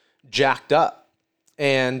completely jacked up.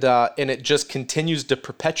 And it just continues to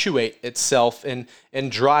perpetuate itself and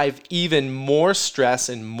drive even more stress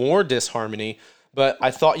and more disharmony. But I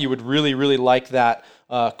thought you would really, really like that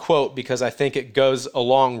quote, because I think it goes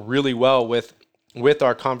along really well with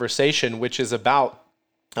our conversation, which is about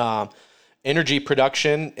energy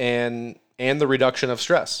production and the reduction of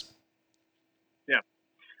stress. Yeah.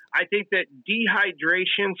 I think that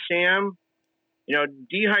dehydration, Sam,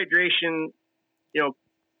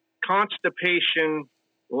 constipation,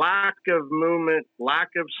 lack of movement, lack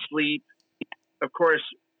of sleep, of course,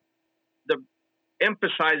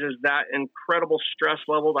 emphasizes that incredible stress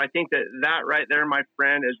levels. I think that right there, my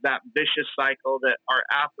friend, is that vicious cycle that our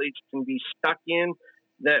athletes can be stuck in,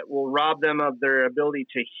 that will rob them of their ability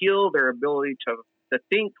to heal, their ability to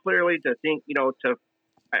think clearly, to think,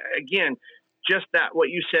 again, just that, what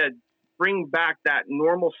you said, bring back that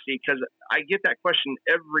normalcy. Because I get that question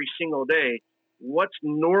every single day. What's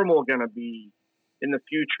normal going to be in the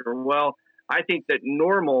future? Well, I think that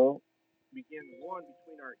normal begins, one,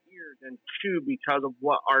 between our ears, and two, because of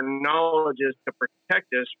what our knowledge is to protect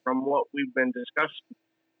us from what we've been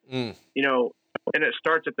discussing. And it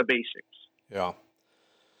starts at the basics. Yeah.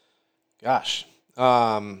 Gosh.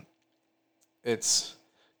 It's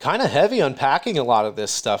kind of heavy unpacking a lot of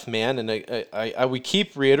this stuff, man. And we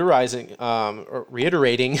keep reiterating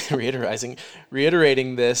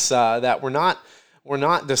this, that we're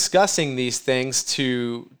not discussing these things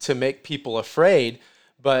to make people afraid,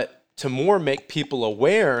 but to more make people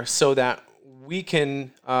aware, so that we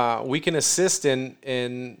can assist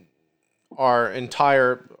in our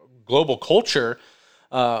entire global culture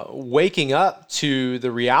waking up to the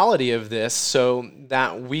reality of this, so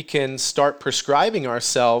that we can start prescribing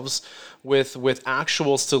ourselves with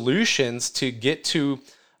actual solutions to get to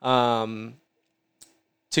a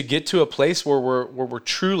place where we're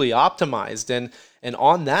truly optimized. And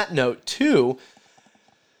on that note too,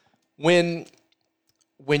 when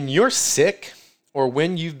you're sick or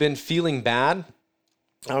when you've been feeling bad,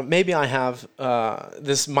 maybe I have,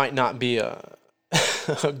 this might not be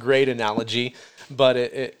a great analogy, but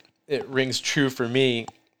it rings true for me.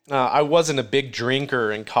 I wasn't a big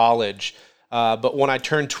drinker in college, but when I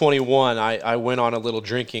turned 21, I went on a little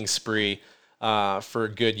drinking spree for a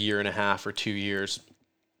good year and a half or 2 years.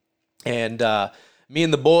 And me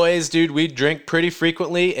and the boys, dude, we'd drink pretty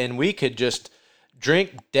frequently, and we could just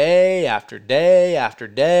drink day after day after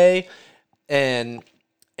day, and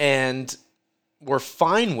we're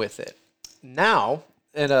fine with it. Now,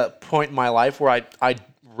 at a point in my life where I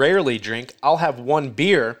rarely drink, I'll have one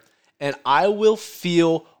beer, and I will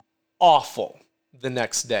feel awful the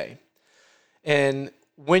next day. And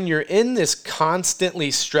when you're in this constantly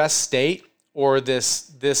stressed state, or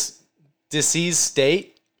this diseased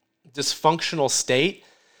state, dysfunctional state,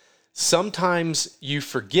 sometimes you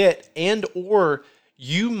forget, and or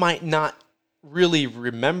you might not really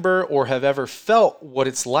remember or have ever felt what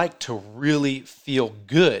it's like to really feel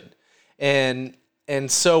good. And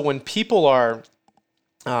so when people are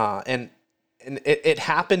and it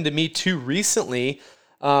happened to me too recently,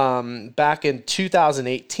 back in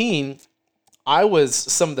 2018, I was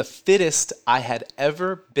some of the fittest I had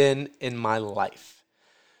ever been in my life.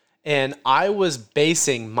 And I was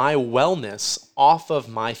basing my wellness off of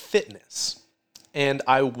my fitness. And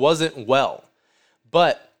I wasn't well.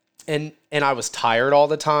 And I was tired all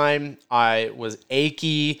the time. I was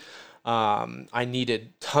achy. I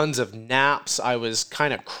needed tons of naps. I was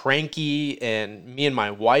kind of cranky, and me and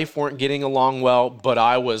my wife weren't getting along well, but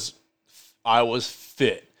I was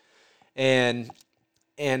fit. And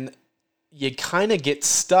you kind of get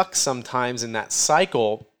stuck sometimes in that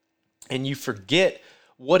cycle, and you forget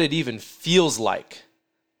what it even feels like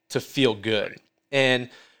to feel good. And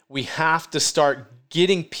we have to start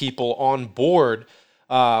getting people on board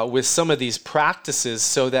with some of these practices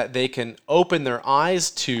so that they can open their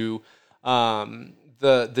eyes to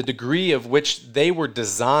the degree of which they were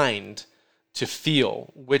designed to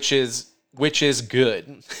feel, which is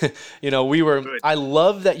good. I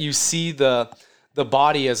love that you see the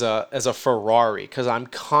body as a Ferrari, because I'm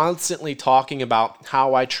constantly talking about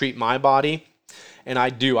how I treat my body. And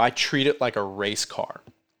I treat it like a race car.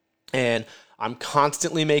 And I'm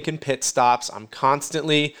constantly making pit stops. I'm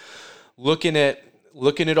constantly looking at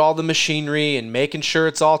all the machinery and making sure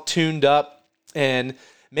it's all tuned up. And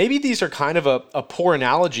maybe these are kind of a poor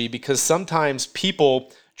analogy, because sometimes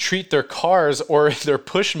people treat their cars or their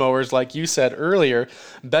push mowers, like you said earlier,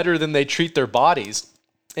 better than they treat their bodies.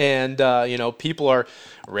 And, people are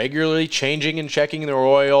regularly changing and checking their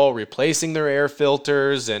oil, replacing their air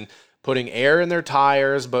filters, and putting air in their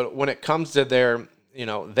tires. But when it comes to their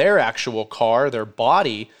actual car, their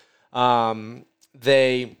body,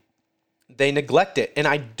 they neglect it. And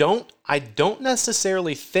I don't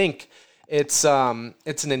necessarily think it's an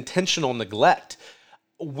intentional neglect.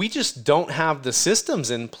 We just don't have the systems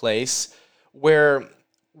in place where,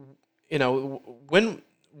 when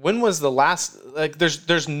was the last, like,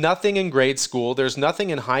 there's nothing in grade school, there's nothing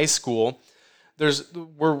in high school.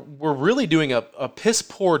 We're really doing a piss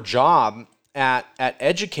poor job at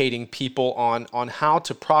educating people on how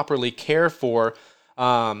to properly care for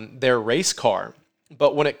their race car.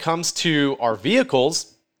 But when it comes to our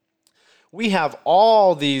vehicles, we have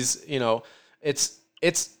all these, it's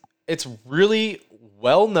really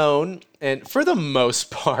well known, and for the most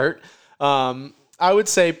part, I would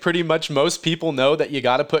say pretty much most people know that you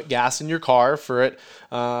got to put gas in your car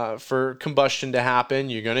for combustion to happen.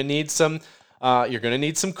 You're going to need some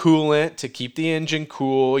coolant to keep the engine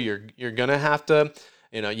cool. You're going to have to,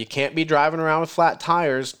 you can't be driving around with flat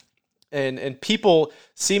tires. And people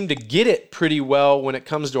seem to get it pretty well when it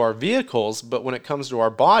comes to our vehicles, but when it comes to our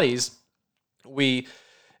bodies,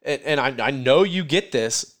 I know you get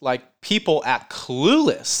this, like, people act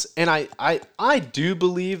clueless. And I do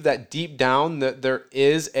believe that deep down that there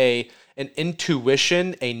is an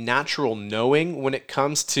intuition, a natural knowing when it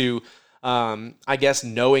comes to, I guess,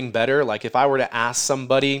 knowing better. Like, if I were to ask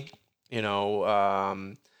somebody,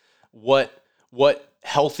 what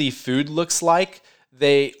healthy food looks like,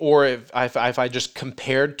 if I just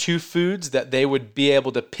compared two foods, that they would be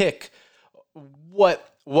able to pick what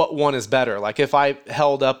one is better. Like, if I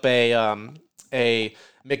held up a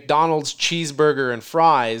McDonald's cheeseburger and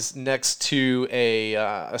fries next to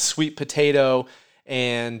a sweet potato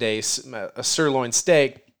and a sirloin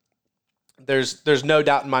steak, there's no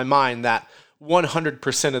doubt in my mind that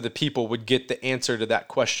 100% of the people would get the answer to that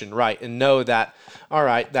question right, and know that, all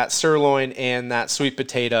right, that sirloin and that sweet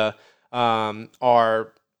potato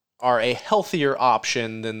are a healthier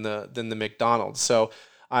option than the McDonald's. So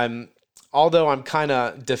although I'm kind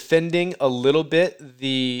of defending a little bit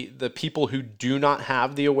the people who do not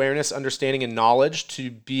have the awareness, understanding, and knowledge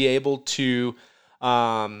to be able to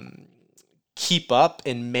keep up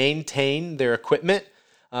and maintain their equipment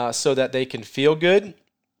so that they can feel good.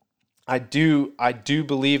 I do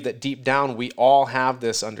believe that deep down we all have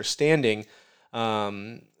this understanding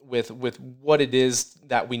with what it is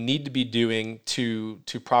that we need to be doing to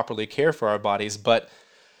properly care for our bodies. But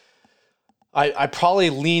I probably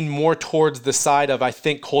lean more towards the side of, I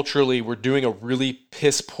think culturally we're doing a really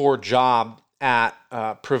piss poor job at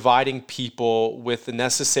providing people with the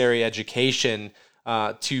necessary education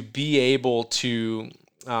to be able to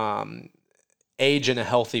age in a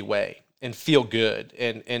healthy way and feel good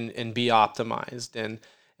and be optimized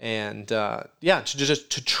and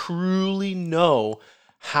to truly know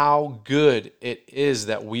how good it is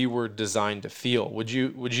that we were designed to feel. Would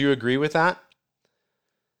you agree with that?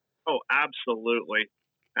 Oh, absolutely.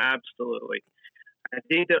 Absolutely. I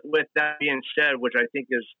think that with that being said, which I think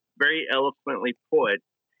is very eloquently put,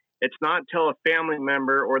 it's not until a family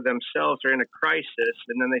member or themselves are in a crisis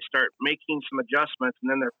and then they start making some adjustments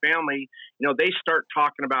and then their family, they start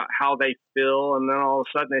talking about how they feel, and then all of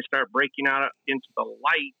a sudden they start breaking out into the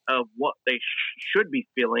light of what they should be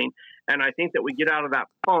feeling. And I think that we get out of that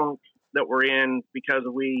funk that we're in because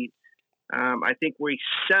I think we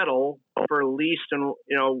settle for least, and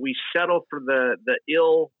we settle for the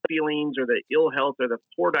ill feelings or the ill health or the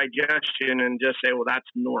poor digestion and just say, well, that's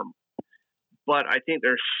normal. But I think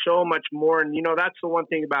there's so much more. And, that's the one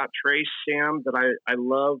thing about Trace, Sam, that I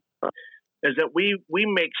love is that we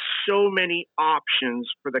make so many options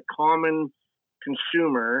for the common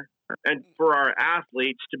consumer and for our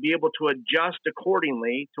athletes to be able to adjust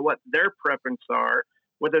accordingly to what their preferences are,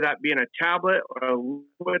 whether that be in a tablet, or a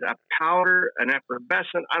liquid, a powder, an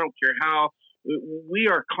effervescent. I don't care how. We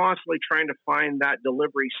are constantly trying to find that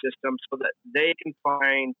delivery system so that they can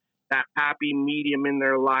find that happy medium in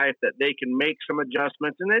their life, that they can make some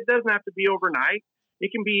adjustments. And it doesn't have to be overnight.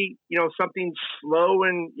 It can be, something slow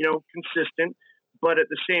and, consistent. But at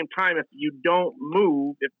the same time, if you don't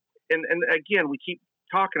move, and again, we keep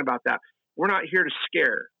talking about that. We're not here to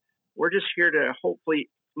scare. We're just here to hopefully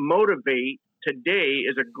motivate. Today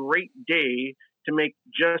is a great day to make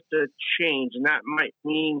just a change. And that might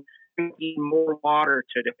mean drinking more water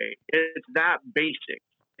today. It's that basic.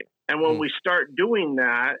 And when we start doing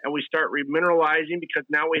that and we start remineralizing, because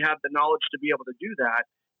now we have the knowledge to be able to do that,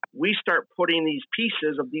 we start putting these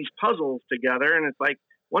pieces of these puzzles together. And it's like,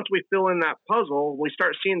 once we fill in that puzzle, we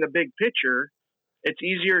start seeing the big picture. It's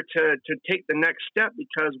easier to take the next step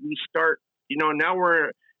because we start, now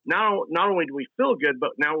we're not only do we feel good,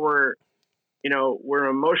 but now we're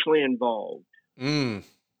emotionally involved.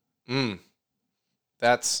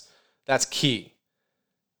 That's key.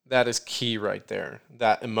 That is key right there.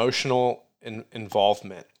 That emotional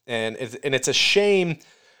involvement, and it's a shame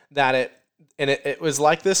that it was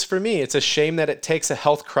like this for me. It's a shame that it takes a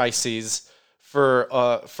health crisis for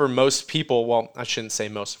most people. Well, I shouldn't say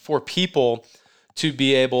most. For people to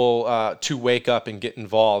be able to wake up and get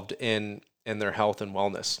involved in their health and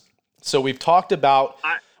wellness. So we've talked about.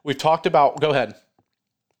 Go ahead.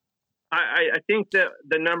 I think that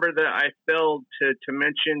the number that I failed to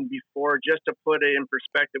mention before, just to put it in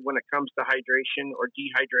perspective when it comes to hydration or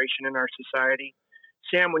dehydration in our society,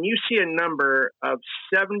 Sam, when you see a number of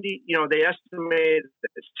 70, they estimate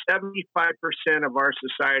that 75% of our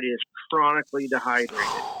society is chronically dehydrated.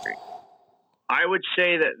 I would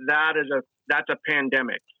say that's a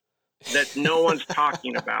pandemic that no one's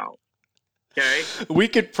talking about. Okay. We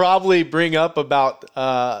could probably bring up about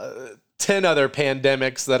 10 other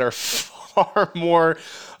pandemics that are far more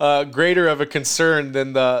greater of a concern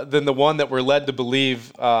than the one that we're led to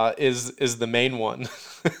believe is the main one.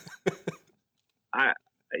 I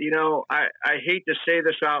hate to say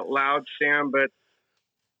this out loud, Sam, but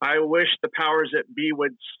I wish the powers that be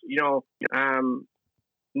would,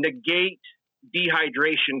 negate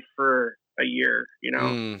dehydration for a year,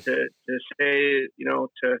 to say,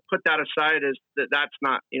 to put that aside as that's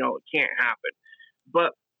not, it can't happen.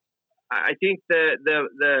 But I think the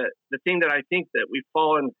thing that I think that we've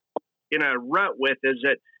fallen in a rut with is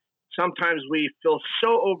that sometimes we feel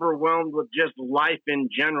so overwhelmed with just life in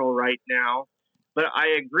general right now. But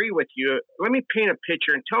I agree with you. Let me paint a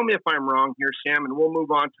picture and tell me if I'm wrong here, Sam, and we'll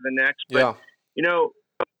move on to the next. But,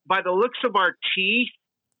 by the looks of our teeth,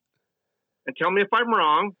 and tell me if I'm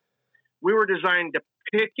wrong, we were designed to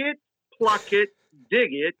pick it, pluck it, dig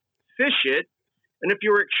it, fish it, and if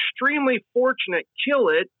you were extremely fortunate, kill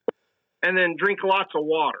it, and then drink lots of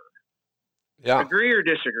water. Yeah. Agree or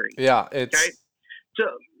disagree? Yeah. Okay. So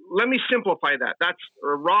let me simplify that. That's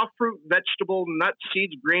a raw fruit, vegetable, nuts,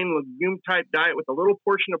 seeds, green, legume type diet with a little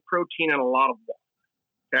portion of protein and a lot of water.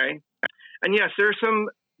 Okay. And yes, there's some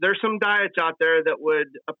there's some diets out there that would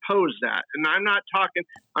oppose that. And I'm not talking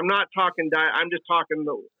diet. I'm just talking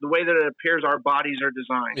the way that it appears our bodies are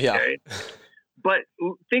designed. Yeah. Okay. But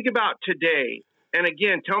think about today. And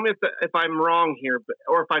again, tell me if I'm wrong here,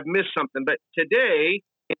 or if I've missed something. But today,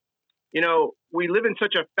 we live in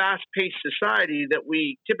such a fast-paced society that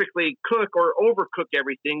we typically cook or overcook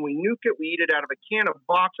everything. We nuke it. We eat it out of a can, a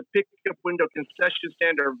box, a pickup window, concession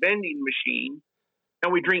stand, or vending machine.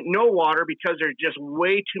 And we drink no water because there's just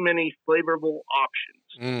way too many flavorful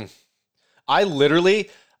options. I literally,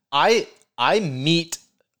 I meet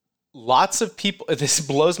lots of people. This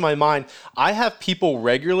blows my mind. I have people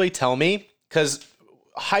regularly tell me, because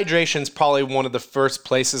hydration is probably one of the first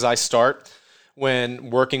places I start when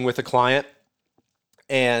working with a client.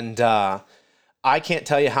 And I can't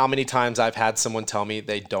tell you how many times I've had someone tell me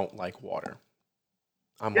they don't like water.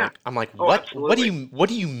 I'm like, what? Absolutely. What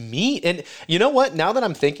do you mean? And you know what? Now that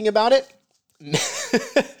I'm thinking about it,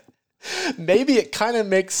 maybe it kind of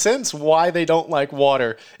makes sense why they don't like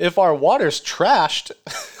water. If our water's trashed,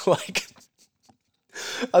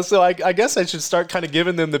 so I guess I should start kind of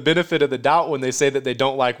giving them the benefit of the doubt when they say that they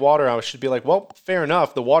don't like water. I should be like, well, fair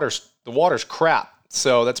enough. The water's crap.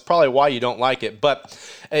 So that's probably why you don't like it. But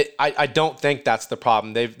I don't think that's the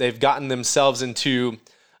problem. They've gotten themselves into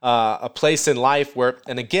a place in life where,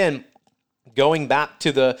 and again, going back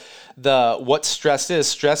to the what stress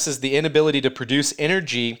is the inability to produce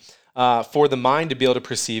energy for the mind to be able to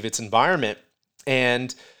perceive its environment.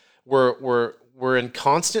 And we're in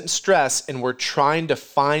constant stress, and we're trying to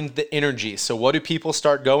find the energy. So what do people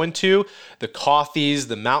start going to? The coffees,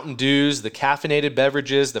 the Mountain Dews, the caffeinated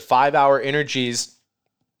beverages, the 5-hour energies,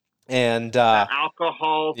 and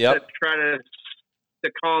alcohol yep. to try to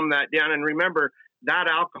calm that down. And remember, that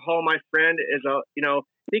alcohol, my friend, is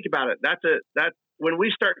think about it. That's when we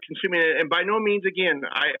start consuming it. And by no means, again,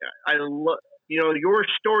 I love, your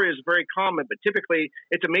story is very common, but typically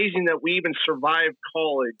it's amazing that we even survived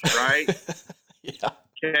college, right? Yeah.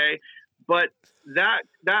 Okay. But that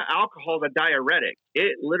alcohol is a diuretic.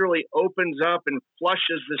 It literally opens up and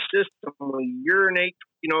flushes the system. We urinate,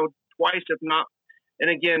 twice, if not. And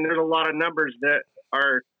again, there's a lot of numbers that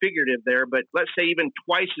are figurative there, but let's say even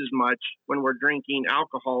twice as much when we're drinking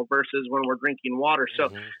alcohol versus when we're drinking water. So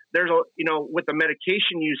there's with the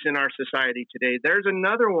medication use in our society today, there's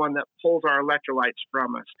another one that pulls our electrolytes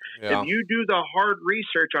from us. Yeah. If you do the hard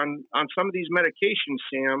research on some of these medications,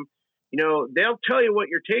 Sam, they'll tell you what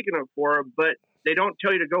you're taking it for, but they don't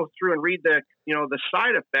tell you to go through and read the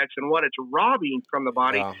side effects and what it's robbing from the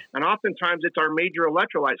body. Yeah. And oftentimes it's our major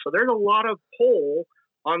electrolytes. So there's a lot of pull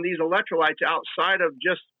on these electrolytes outside of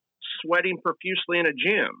just sweating profusely in a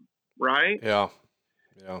gym, right? Yeah.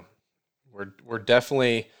 Yeah. We're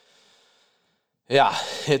definitely, yeah,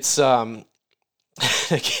 it's, again,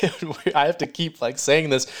 I have to keep saying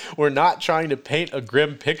this. We're not trying to paint a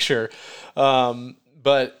grim picture.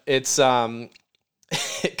 But it's,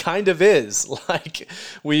 it kind of is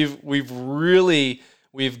we've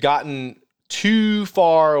gotten too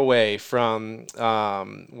far away from,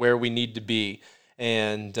 where we need to be.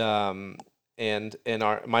 And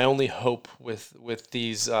my only hope with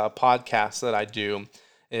these podcasts that I do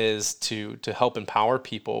is to help empower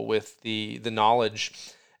people with the knowledge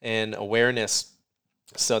and awareness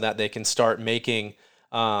so that they can start making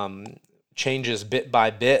changes bit by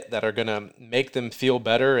bit that are going to make them feel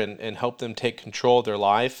better and help them take control of their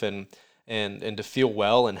life and to feel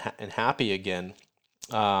well and happy again.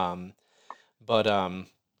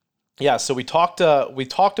 Yeah, so we talked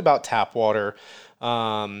about tap water,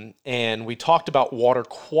 and we talked about water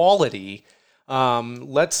quality.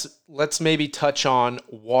 Let's maybe touch on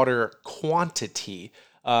water quantity.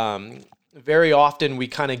 Very often we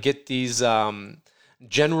kind of get these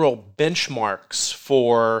general benchmarks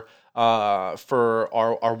for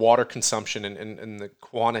our water consumption and the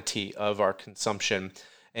quantity of our consumption.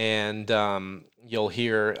 And you'll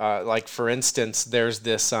hear, for instance, there's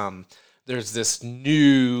this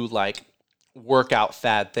new workout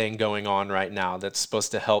fad thing going on right now that's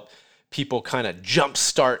supposed to help people kind of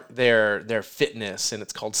jumpstart their fitness, and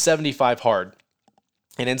it's called 75 Hard.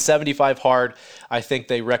 And in 75 Hard, I think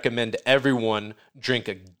they recommend everyone drink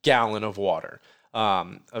a gallon of water.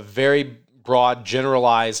 A very broad,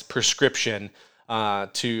 generalized prescription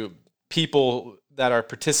to people that are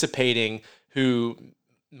participating who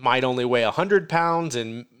might only weigh 100 pounds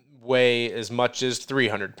and weigh as much as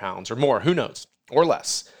 300 pounds or more, who knows, or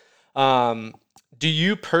less. Do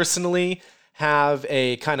you personally have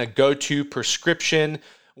a kind of go-to prescription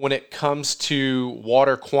when it comes to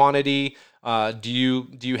water quantity? Do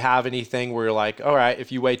you have anything where you're like, all right,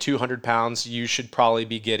 if you weigh 200 pounds, you should probably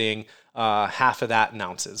be getting half of that in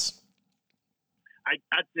ounces?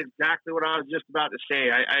 That's exactly what I was just about to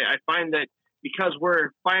say. I find that because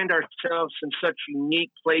find ourselves in such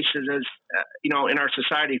unique places as, in our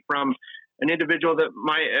society, from an individual that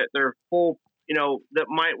might, their full, that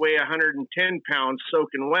might weigh 110 pounds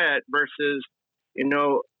soaking wet versus,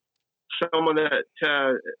 someone that,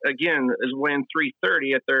 again, is weighing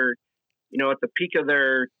 330 at their, at the peak of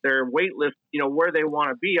their weight lift, where they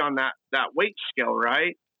want to be on that weight scale.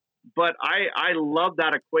 Right. But I love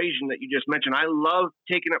that equation that you just mentioned. I love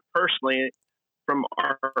taking it personally from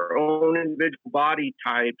our own individual body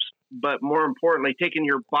types, but more importantly, taking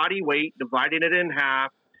your body weight, dividing it in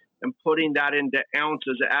half, and putting that into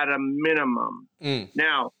ounces at a minimum.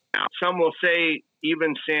 Now, some will say,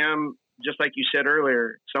 even Sam, just like you said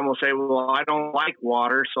earlier, some will say, well, I don't like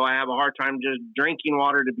water, so I have a hard time just drinking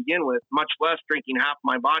water to begin with, much less drinking half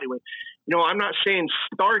my body weight. I'm not saying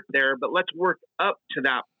start there, but let's work up to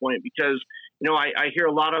that point, because, I hear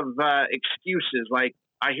a lot of excuses. Like,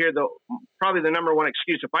 I hear probably the number one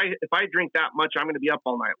excuse: if I drink that much, I'm going to be up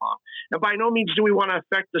all night long. Now, by no means do we want to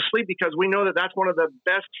affect the sleep, because we know that that's one of the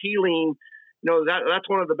best healing. That's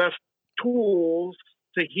one of the best tools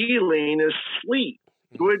to healing is sleep.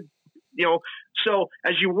 Good. So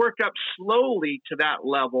as you work up slowly to that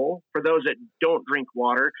level, for those that don't drink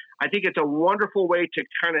water, I think it's a wonderful way to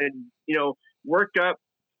kind of, work up,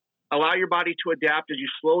 allow your body to adapt as you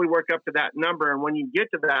slowly work up to that number. And when you get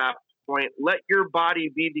to that point, let your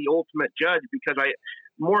body be the ultimate judge, because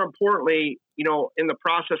more importantly, in the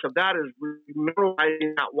process of that is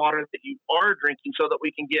mineralizing that water that you are drinking, so that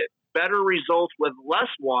we can get better results with less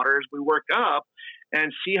water as we work up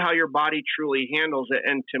and see how your body truly handles it.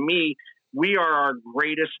 And to me, we are our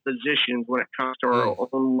greatest physicians when it comes to our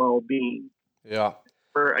own well-being. Yeah.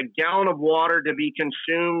 For a gallon of water to be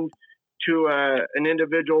consumed to an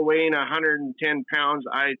individual weighing 110 pounds,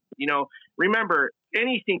 remember,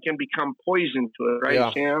 anything can become poison to it, right,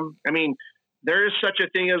 Yeah. Sam? I mean, there is such a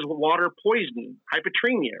thing as water poisoning,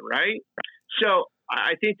 hypotermia, right? So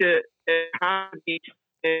I think that it has to be,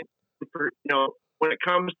 when it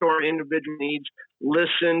comes to our individual needs,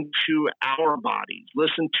 listen to our bodies,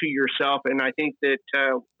 listen to yourself. And I think that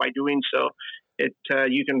by doing so,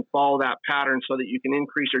 you can follow that pattern so that you can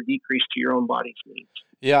increase or decrease to your own body's needs.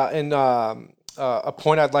 Yeah. And a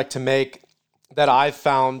point I'd like to make that I've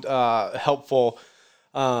found helpful,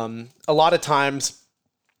 a lot of times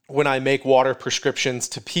when I make water prescriptions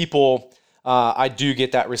to people, I do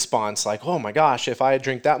get that response like, oh my gosh, if I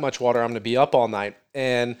drink that much water, I'm going to be up all night.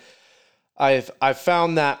 And I've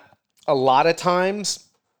found that a lot of times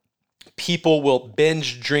people will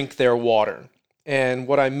binge drink their water. And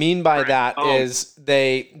what I mean by that is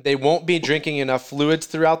they won't be drinking enough fluids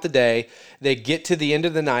throughout the day. They get to the end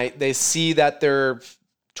of the night, they see that they're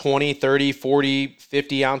 20, 30, 40,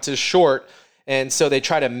 50 ounces short. And so they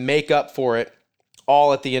try to make up for it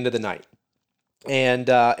all at the end of the night. And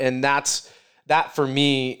that for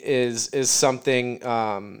me is something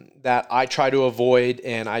that I try to avoid,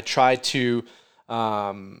 and I try to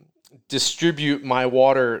distribute my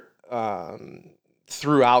water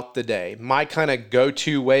throughout the day. My kind of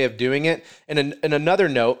go-to way of doing it. And another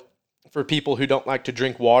note for people who don't like to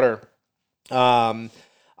drink water,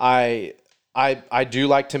 I do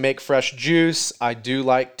like to make fresh juice. I do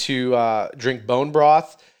like to drink bone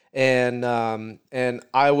broth, and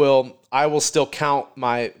I will still count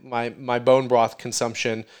my bone broth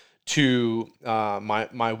consumption to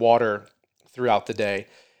my water throughout the day.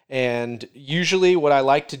 And usually what I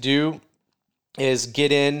like to do is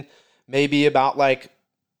get in maybe about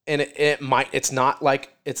it's not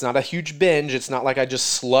a huge binge. It's not like I just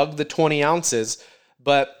slug the 20 ounces,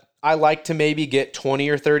 but I like to maybe get 20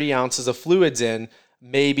 or 30 ounces of fluids in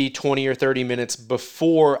maybe 20 or 30 minutes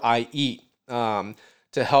before I eat, to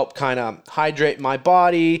help kind of hydrate my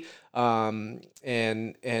body, and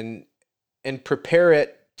prepare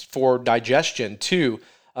it for digestion too.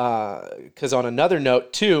 Because on another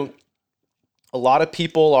note too, a lot of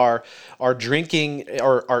people are drinking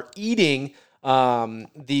or are eating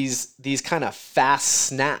these kind of fast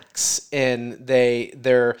snacks, and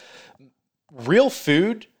their real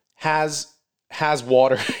food has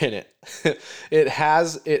water in it. It's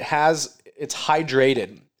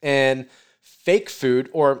hydrated. And fake food,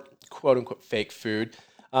 or quote unquote fake food,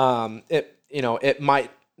 it might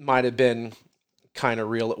have been kind of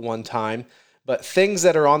real at one time, but things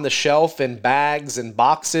that are on the shelf in bags and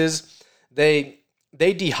boxes, they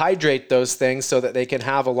dehydrate those things so that they can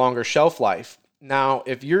have a longer shelf life. Now,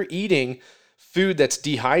 if you're eating food that's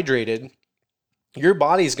dehydrated, your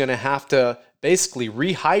body's going to have to basically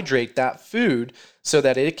rehydrate that food so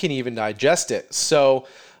that it can even digest it. So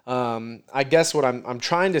I guess what I'm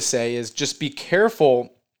trying to say is just be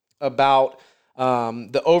careful about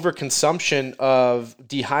the overconsumption of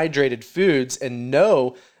dehydrated foods, and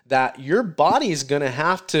know that your body's going to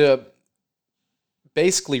have to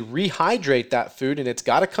basically rehydrate that food, and it's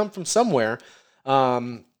got to come from somewhere.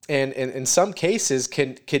 And in some cases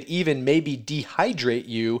could even maybe dehydrate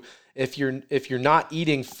you if you're not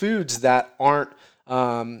eating foods that aren't,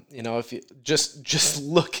 if you just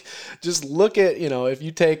look at,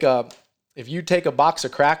 if you take a box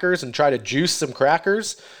of crackers and try to juice some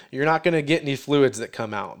crackers, you're not going to get any fluids that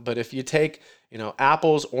come out. But if you take,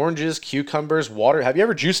 apples, oranges, cucumbers, water, have you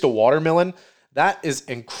ever juiced a watermelon? That is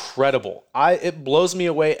incredible. It blows me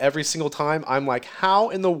away every single time. I'm like, how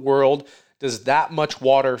in the world does that much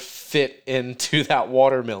water fit into that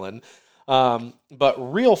watermelon? But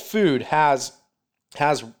real food has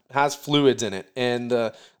fluids in it, and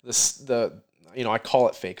the I call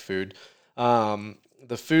it fake food.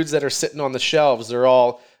 The foods that are sitting on the shelves, they're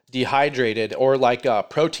all dehydrated, or like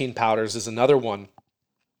protein powders is another one.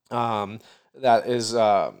 That is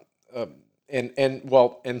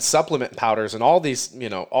and supplement powders and all these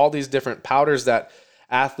different powders that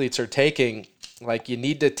athletes are taking. Like, you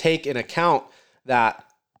need to take in account that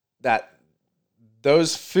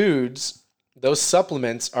those foods, those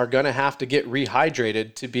supplements are going to have to get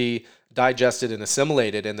rehydrated to be digested and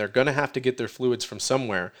assimilated, and they're going to have to get their fluids from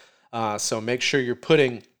somewhere. So make sure you're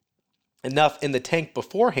putting enough in the tank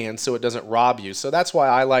beforehand so it doesn't rob you. So that's why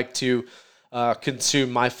I like to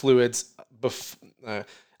consume my fluids,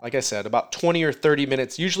 like I said, about 20 or 30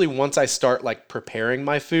 minutes. Usually once I start like preparing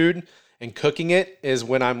my food and cooking it is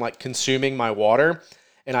when I'm like consuming my water.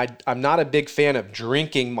 And I'm not a big fan of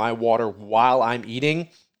drinking my water while I'm eating,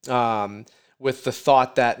 with the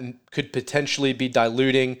thought that could potentially be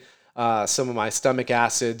diluting some of my stomach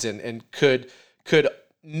acids, and could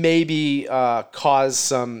maybe cause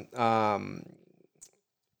some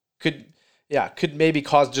could maybe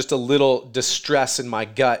cause just a little distress in my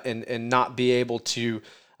gut, and not be able to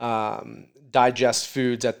digest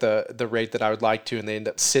foods at the rate that I would like to, and they end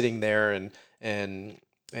up sitting there and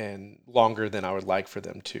longer than I would like for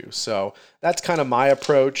them to. So that's kind of my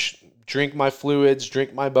approach. Drink my fluids,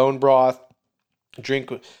 drink my bone broth,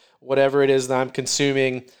 drink whatever it is that I'm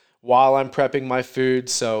consuming while I'm prepping my food.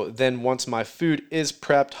 So then once my food is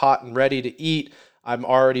prepped, hot and ready to eat, I've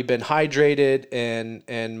already been hydrated,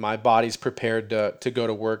 and my body's prepared to go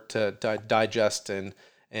to work to digest and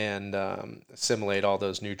assimilate all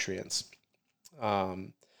those nutrients.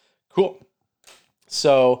 Cool.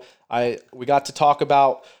 So we got to talk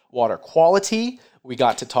about water quality. We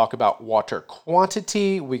got to talk about water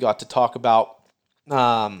quantity. We got to talk about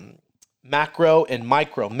macro and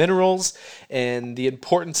micro minerals and the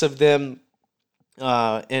importance of them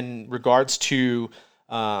in regards to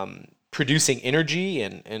producing energy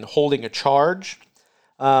and holding a charge.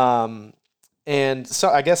 And so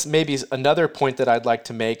I guess maybe another point that I'd like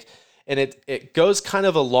to make, and it goes kind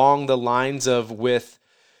of along the lines of with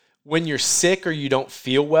when you're sick or you don't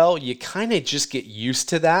feel well, you kind of just get used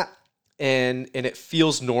to that, and it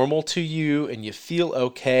feels normal to you and you feel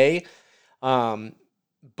okay.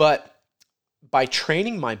 But by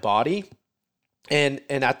training my body, and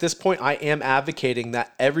at this point I am advocating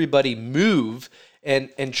that everybody move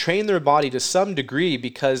and train their body to some degree,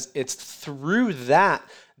 because it's through that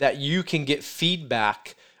you can get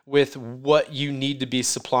feedback with what you need to be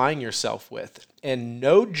supplying yourself with. And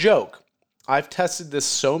no joke, I've tested this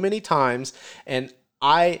so many times, and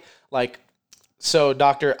doctor,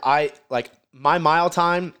 my mile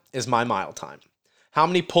time is my mile time. How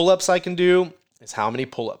many pull-ups I can do is how many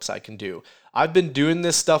pull-ups I can do. I've been doing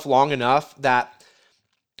this stuff long enough that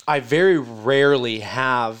I very rarely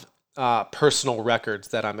have personal records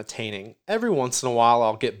that I'm attaining. Every once in a while,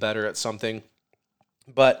 I'll get better at something,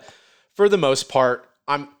 but for the most part,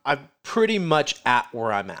 I'm pretty much at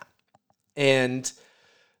where I'm at. And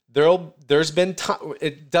there's been time,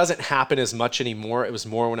 it doesn't happen as much anymore. It was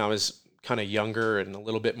more when I was kind of younger and a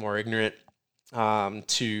little bit more ignorant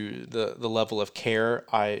to the level of care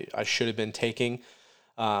I should have been taking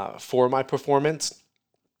for my performance.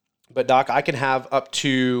 But Doc, I can have up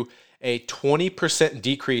to a 20%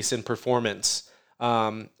 decrease in performance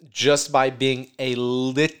just by being a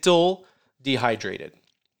little dehydrated.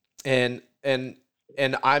 And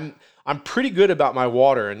I'm pretty good about my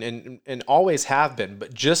water and always have been,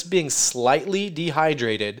 but just being slightly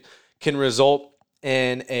dehydrated can result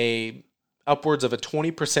in a upwards of a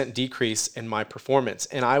 20% decrease in my performance.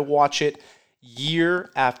 And I watch it year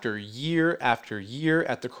after year after year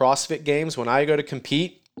at the CrossFit Games when I go to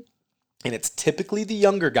compete. And it's typically the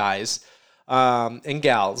younger guys and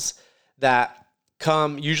gals that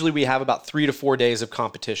come. Usually we have about 3 to 4 days of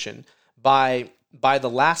competition. By the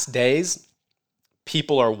last days,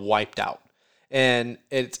 people are wiped out. And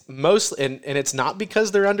it's mostly, and it's not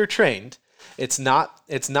because they're undertrained. It's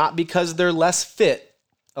not because they're less fit.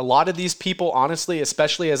 A lot of these people, honestly,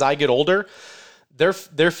 especially as I get older, they're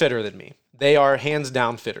fitter than me. They are hands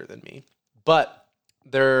down fitter than me. But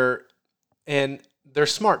they're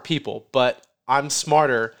smart people, but I'm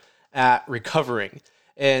smarter at recovering.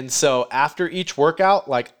 And so after each workout,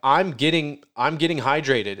 like I'm getting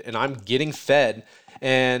hydrated and I'm getting fed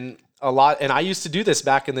and and I used to do this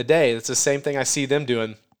back in the day. It's the same thing I see them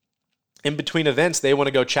doing. In between events, they want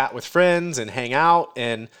to go chat with friends and hang out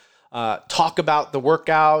and talk about the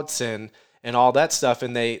workouts and all that stuff.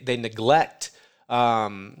 And they neglect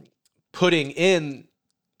putting in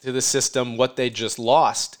to the system what they just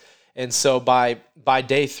lost. And so by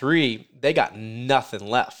day 3, they got nothing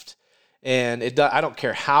left. And I don't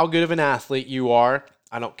care how good of an athlete you are.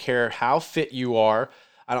 I don't care how fit you are.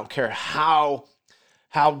 I don't care how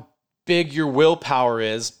big your willpower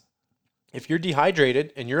is. If you're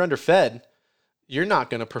dehydrated and you're underfed, you're not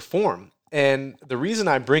going to perform. And the reason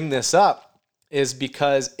I bring this up is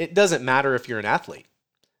because it doesn't matter if you're an athlete.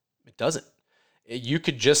 It doesn't. You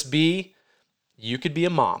could be a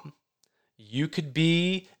mom. You could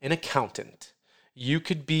be an accountant. You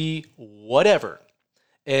could be whatever.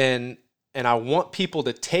 And I want people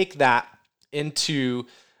to take that into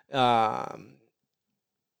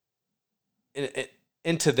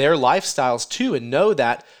their lifestyles too, and know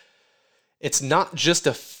that it's not just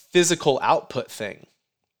a physical output thing.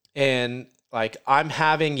 And like I'm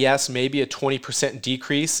having, yes, maybe a 20%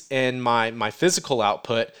 decrease in my physical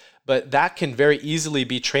output, but that can very easily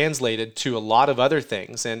be translated to a lot of other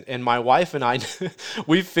things. And my wife and I,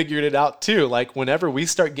 we've figured it out too. Like whenever we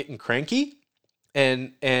start getting cranky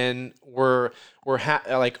and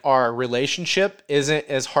like our relationship isn't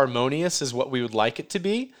as harmonious as what we would like it to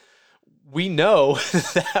be, we know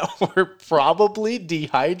that we're probably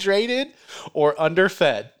dehydrated or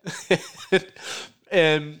underfed.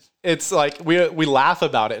 And it's like we laugh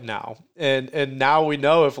about it now. And now we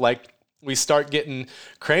know if like we start getting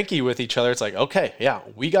cranky with each other, it's like, okay, yeah,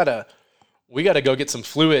 we gotta go get some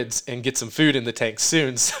fluids and get some food in the tank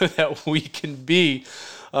soon so that we can be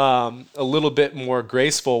a little bit more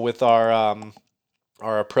graceful with our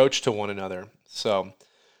approach to one another. So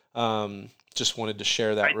just wanted to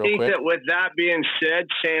share that real quick. I think that with that being said,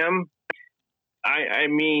 Sam, I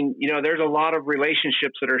mean, you know, there's a lot of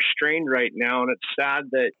relationships that are strained right now, and it's sad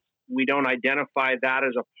that we don't identify that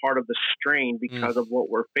as a part of the strain because of what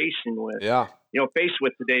we're facing with. Yeah. Faced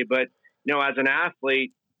with today. But, you know, as an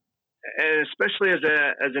athlete, and especially as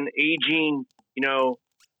an aging, you know,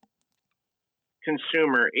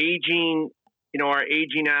 consumer, our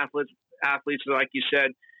aging athletes, like you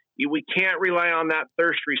said, we can't rely on that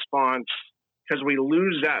thirst response because we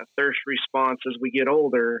lose that thirst response as we get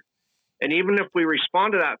older. And even if we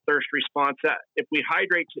respond to that thirst response, that if we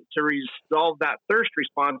hydrate to resolve that thirst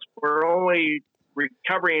response, we're only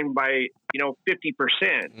recovering by,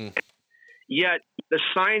 50%. Yet the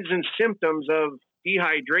signs and symptoms of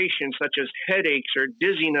dehydration, such as headaches or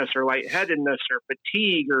dizziness or lightheadedness or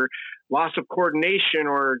fatigue or loss of coordination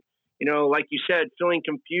or, like you said, feeling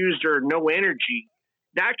confused or no energy,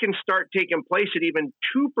 that can start taking place at even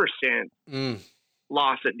 2%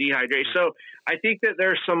 loss at dehydration. So I think that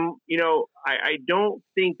there's some, I don't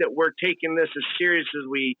think that we're taking this as serious as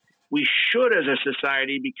we should as a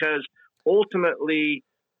society, because ultimately,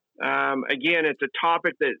 again, it's a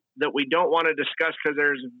topic that we don't want to discuss because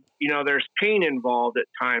there's pain involved at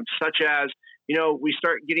times, such as, we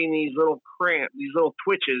start getting these little cramps, these little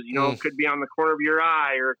twitches, it could be on the corner of your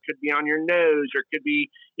eye, or it could be on your nose, or it could be,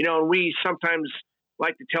 and we sometimes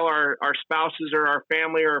like to tell our spouses or our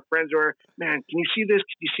family or our friends, or, man, can you see this?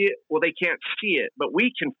 Can you see it? Well, they can't see it, but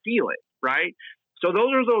we can feel it, right? So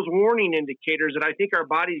those are those warning indicators that I think our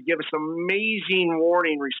bodies give us amazing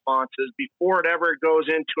warning responses before it ever goes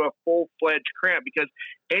into a full-fledged cramp. Because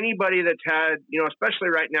anybody that's had, especially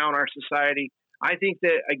right now in our society, I think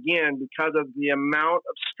that, again, because of the amount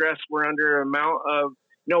of stress we're under, amount of,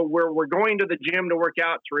 we're going to the gym to work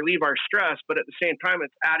out to relieve our stress, but at the same time,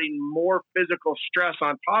 it's adding more physical stress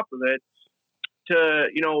on top of it to,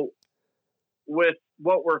 with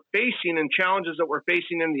what we're facing and challenges that we're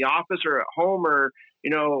facing in the office or at home or,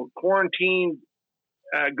 quarantine,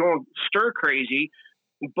 going stir crazy.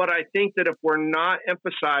 But I think that if we're not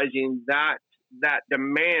emphasizing that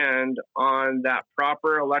demand on that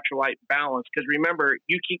proper electrolyte balance, because remember,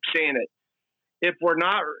 you keep saying it, if we're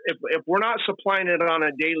not supplying it on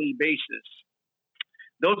a daily basis,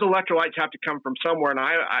 those electrolytes have to come from somewhere. And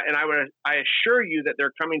I assure you that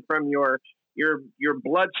they're coming from your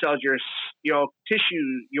blood cells, your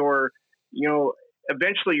tissue, your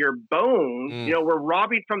eventually your bone. We're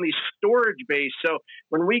robbing from these storage bays. So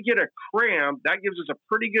when we get a cramp, that gives us a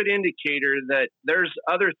pretty good indicator that there's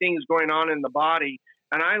other things going on in the body.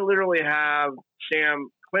 And I literally have, Sam,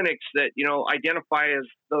 clinics that, identify as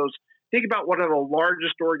those. Think about one of the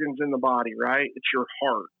largest organs in the body, right? It's your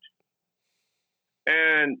heart.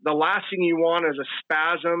 And the last thing you want is a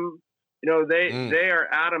spasm. They are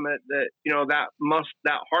adamant that,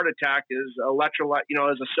 that heart attack is electrolyte,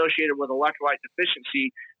 is associated with electrolyte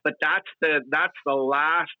deficiency. But that's the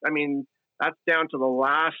last, that's down to the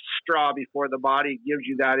last straw before the body gives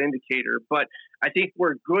you that indicator. But I think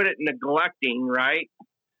we're good at neglecting, right?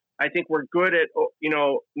 I think we're good at,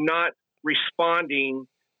 not responding,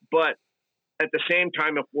 but at the same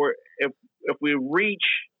time, if we reach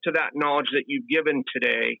to that knowledge that you've given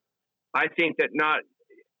today, I think that not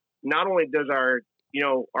only does our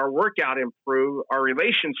workout improve, our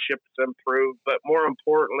relationships improve, but more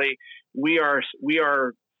importantly, we are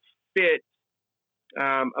fit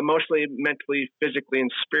emotionally, mentally, physically,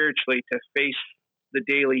 and spiritually to face the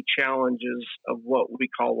daily challenges of what we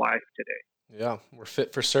call life today. Yeah, we're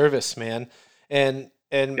fit for service, man. And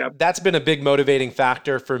Yep. that's been a big motivating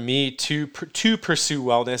factor for me to pursue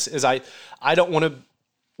wellness. Is I don't want to.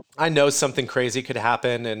 I know something crazy could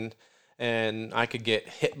happen, and I could get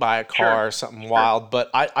hit by a car or something wild, but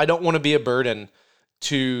I don't want to be a burden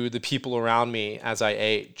to the people around me as I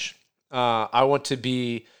age. I want to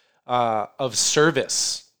be of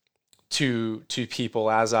service to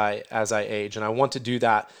people as I age, and I want to do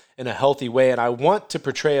that in a healthy way. And I want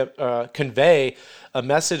to convey a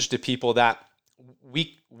message to people that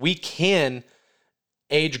we can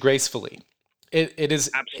age gracefully. It is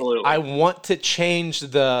absolutely. I want to change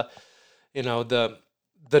the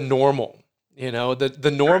normal.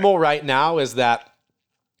 The normal right now is that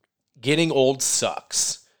getting old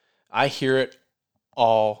sucks. I hear it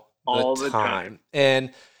all the time.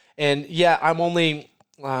 And yeah, I'm only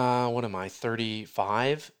what am I,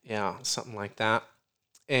 35? Yeah, something like that.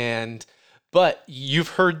 But you've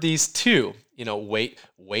heard these too.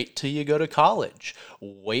 Wait till you go to college.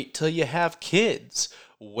 Wait till you have kids.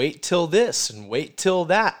 Wait till this and wait till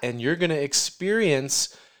that. And you're going to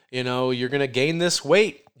experience, you're going to gain this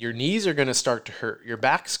weight. Your knees are going to start to hurt. Your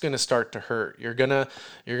back's going to start to hurt. You're going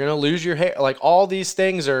to lose your hair. Like all these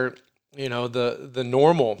things are, the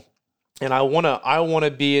normal. And I want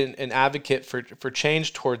to be an advocate for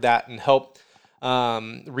change toward that and help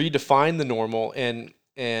redefine the normal and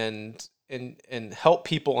help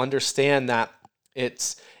people understand that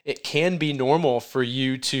it can be normal for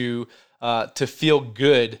you to feel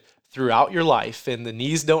good throughout your life, and the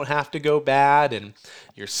knees don't have to go bad, and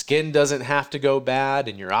your skin doesn't have to go bad,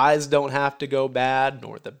 and your eyes don't have to go bad,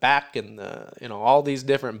 nor the back and all these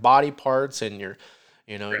different body parts and your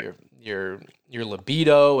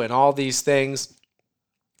libido and all these things.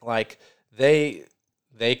 Like they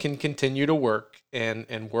can continue to work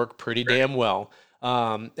and work pretty damn well.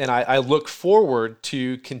 And I look forward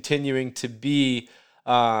to continuing to be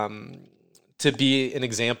an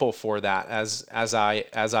example for that as I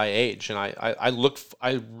age. And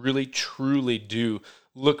I really truly do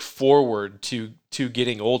look forward to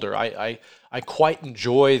getting older. I quite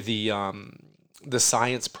enjoy the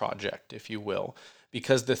science project, if you will,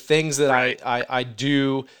 because the things that I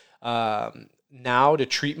do now to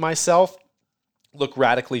treat myself look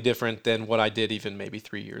radically different than what I did even maybe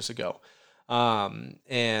 3 years ago. And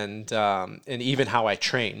even how I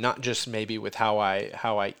train, not just maybe with how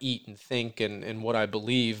I eat and think and what I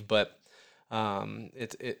believe, but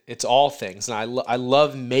it's all things. And I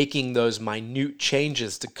love making those minute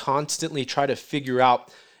changes to constantly try to figure out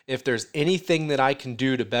if there's anything that I can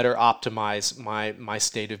do to better optimize my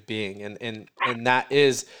state of being. And that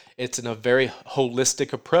is, it's in a very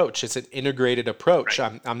holistic approach. It's an integrated approach.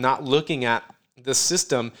 I'm not looking at the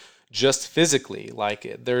system just physically.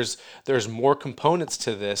 Like there's more components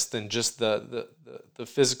to this than just the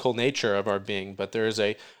physical nature of our being, but there's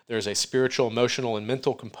a spiritual, emotional, and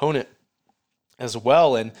mental component as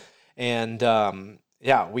well. We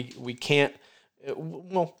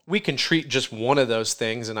can treat just one of those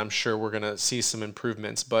things, and I'm sure we're going to see some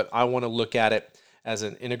improvements, but I want to look at it as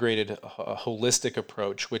an integrated, holistic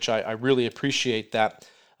approach, which I really appreciate that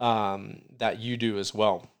you do as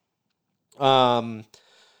well.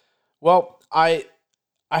 Well, I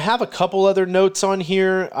have a couple other notes on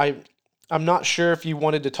here. I'm not sure if you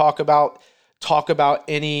wanted to talk about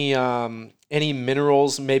any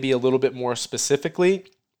minerals, maybe a little bit more specifically.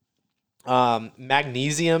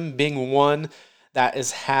 Magnesium being one that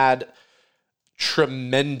has had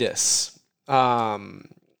tremendous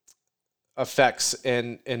effects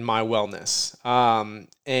in my wellness.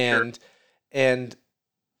 And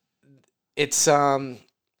it's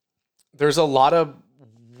there's a lot of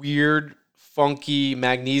weird, funky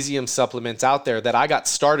magnesium supplements out there that I got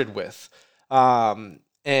started with.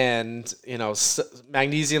 And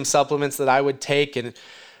magnesium supplements that I would take, and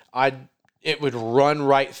it would run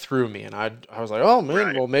right through me. And I was like, oh man,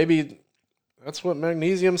 Right. well, maybe that's what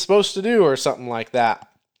magnesium's supposed to do or something like that.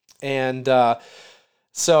 And,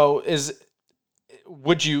 so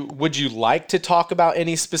would you like to talk about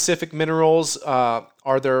any specific minerals?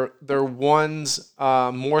 Are there ones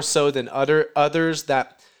more so than others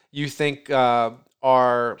that you think are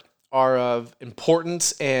of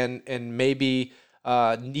importance and maybe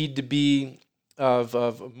need to be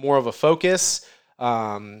of more of a focus?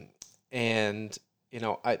 And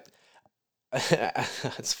I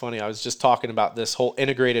it's funny. I was just talking about this whole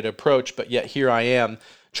integrated approach, but yet here I am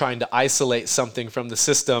trying to isolate something from the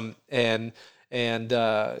system and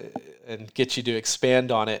get you to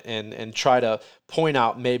expand on it and try to point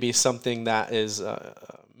out maybe something that is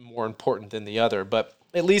more important than the other. But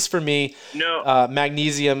at least for me, No.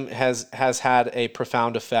 magnesium has had a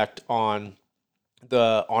profound effect on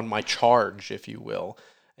my charge, if you will.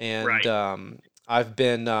 And Right. I've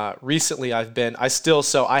been recently.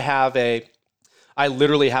 I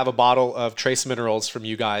literally have a bottle of trace minerals from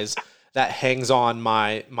you guys that hangs on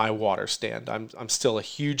my water stand. I'm still a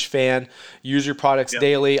huge fan. Use your products Yep.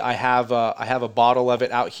 daily. I have a bottle of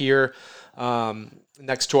it out here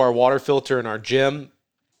next to our water filter in our gym,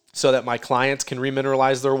 so that my clients can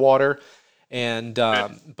remineralize their water. And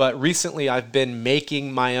but recently I've been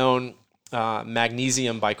making my own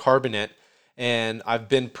magnesium bicarbonate, and I've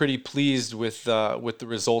been pretty pleased with the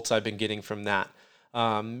results I've been getting from that.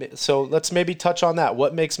 So let's maybe touch on that.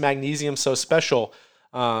 What makes magnesium so special?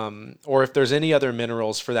 Or if there's any other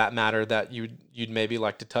minerals for that matter that you'd maybe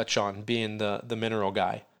like to touch on, being the mineral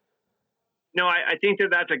guy. No, I think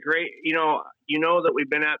that's a great, that we've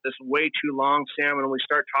been at this way too long, Sam, and we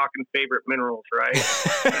start talking favorite minerals, right?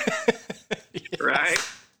 Yes. Right.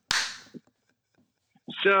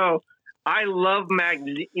 So I love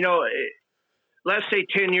magnesium. Let's say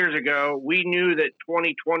 10 years ago, we knew that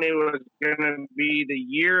 2020 was going to be the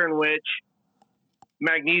year in which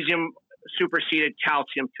magnesium superseded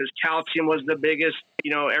calcium, because calcium was the biggest.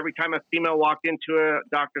 Every time a female walked into a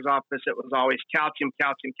doctor's office, it was always calcium,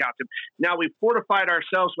 calcium, calcium. Now we've fortified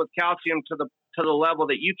ourselves with calcium to the level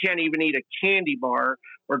that you can't even eat a candy bar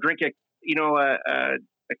or drink a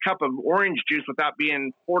cup of orange juice without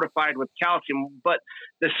being fortified with calcium. But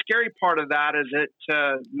the scary part of that is that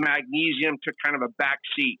magnesium took kind of a back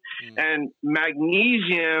seat. And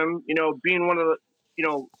magnesium, being one of the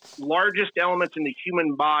largest elements in the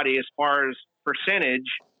human body as far as percentage,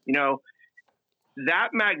 that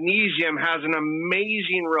magnesium has an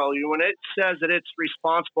amazing role. When it says that it's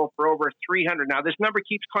responsible for over 300, now this number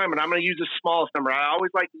keeps climbing. I'm going to use the smallest number. I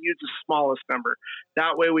always like to use the smallest number.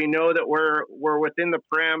 That way we know that we're within the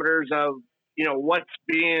parameters of, what's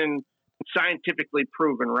being scientifically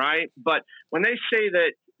proven, right? But when they say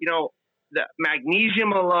that, that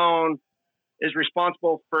magnesium alone is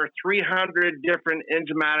responsible for 300 different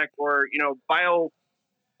enzymatic or,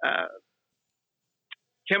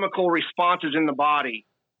 chemical responses in the body.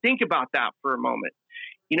 Think about that for a moment.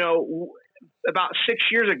 About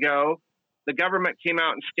 6 years ago, the government came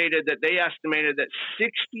out and stated that they estimated that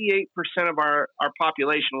 68% of our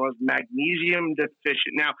population was magnesium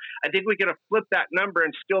deficient. Now, I think we could have flipped that number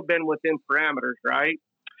and still been within parameters, right?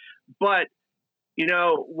 But,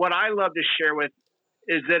 what I love to share with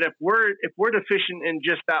is that if we're deficient in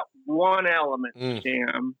just that one element,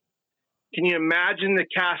 Sam, can you imagine the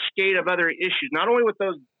cascade of other issues? Not only with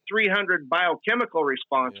those 300 biochemical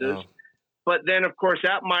responses, but then of course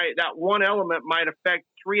that one element might affect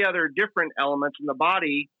three other different elements in the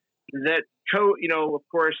body that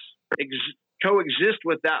coexist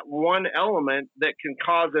with that one element that can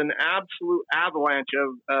cause an absolute avalanche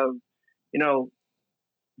of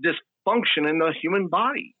dysfunction in the human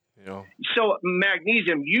body. So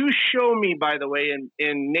magnesium, you show me, by the way,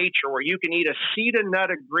 in nature where you can eat a seed, a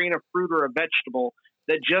nut, a grain of fruit, or a vegetable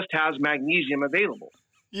that just has magnesium available.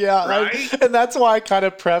 Yeah, right? and that's why I kind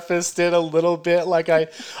of prefaced it a little bit. Like I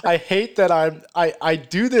hate that I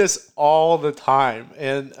do this all the time,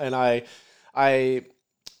 and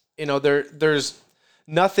there's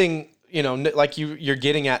nothing, like you're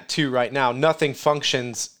getting at too right now. Nothing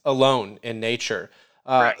functions alone in nature.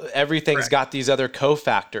 Right. Everything's got these other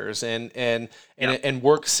cofactors and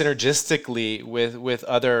work synergistically with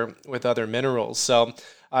other minerals. So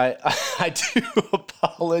I do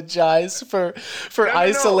apologize for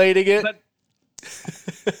isolating it.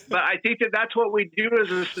 But I think that's what we do as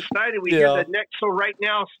a society. We hear the next. So right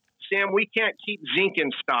now, Sam, we can't keep zinc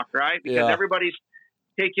in stock, right? Because everybody's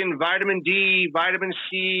take in vitamin D, vitamin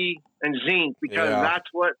C, and zinc because that's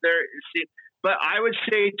what they're. But I would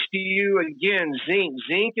say to you again, zinc.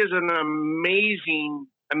 Zinc is an amazing,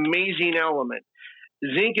 amazing element.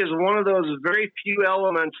 Zinc is one of those very few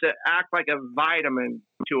elements that act like a vitamin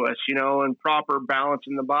to us, and proper balance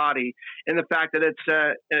in the body. And the fact that it's,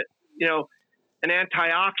 an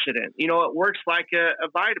antioxidant, it works like a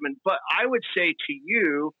vitamin. But I would say to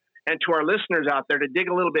you and to our listeners out there to dig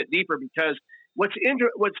a little bit deeper, because what's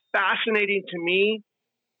fascinating to me,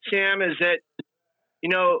 Sam, is that,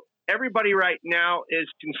 everybody right now is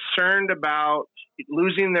concerned about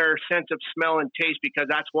losing their sense of smell and taste because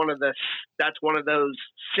that's one of those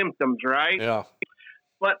symptoms, right? Yeah.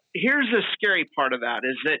 But here's the scary part of that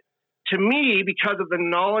is that, to me, because of the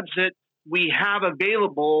knowledge that we have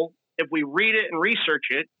available, if we read it and research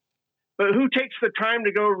it, but who takes the time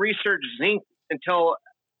to go research zinc until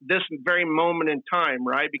this very moment in time,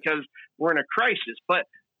 right? Because we're in a crisis. But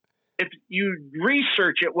if you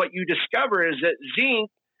research it, what you discover is that zinc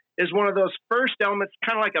is one of those first elements,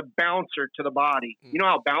 kind of like a bouncer to the body. You know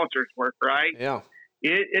how bouncers work, right? Yeah.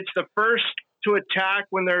 It's the first to attack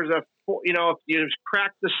when there's if you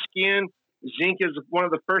crack the skin. Zinc is one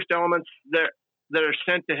of the first elements that are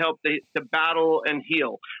sent to help to battle and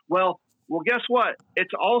heal. Well, guess what?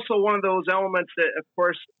 It's also one of those elements that, of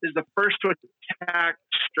course, is the first to attack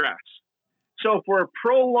stress. So if we're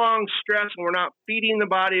prolonged stress and we're not feeding the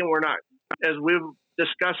body and we're not, as we've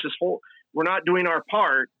discussed we're not doing our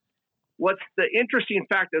part. What's the interesting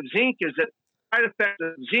fact of zinc is that the side effect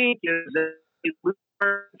of zinc is that it loses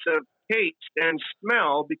of taste and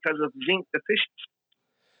smell because of zinc deficiency.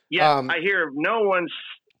 Yeah, I hear no one's.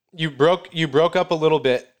 You broke up a little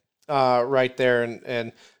bit right there,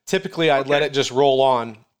 and typically I'd let it just roll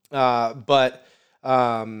on, but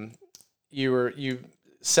you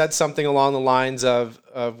said something along the lines of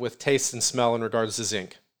with taste and smell in regards to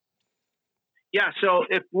zinc. Yeah, so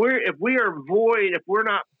if we're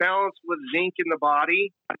not balanced with zinc in the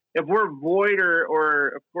body, if we're void or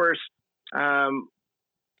of course,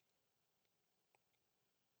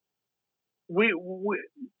 we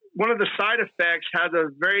one of the side effects has a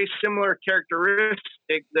very similar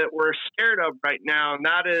characteristic that we're scared of right now, and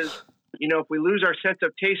that is, if we lose our sense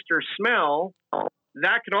of taste or smell,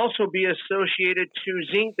 that can also be associated to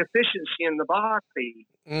zinc deficiency in the body.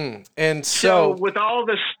 And so with all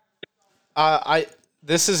this.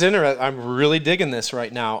 This is interesting. I'm really digging this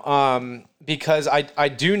right now because I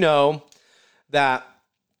do know that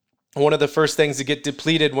one of the first things to get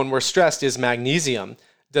depleted when we're stressed is magnesium.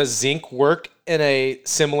 Does zinc work in a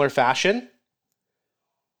similar fashion?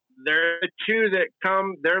 They're the two that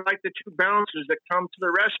come. They're like the two bouncers that come to the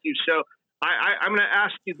rescue. So I'm going to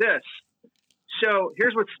ask you this. So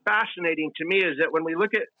here's what's fascinating to me is that when we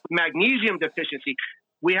look at magnesium deficiency,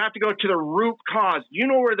 we have to go to the root cause. Do you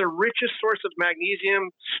know where the richest source of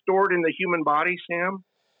magnesium stored in the human body, Sam?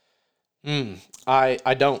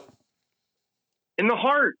 I don't. In the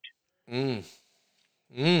heart. And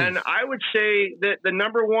I would say that the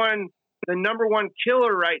number one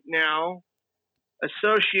killer right now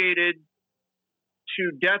associated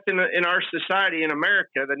to death in our society in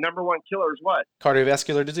America, the number one killer is what?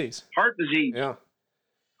 Cardiovascular disease. Heart disease. Yeah.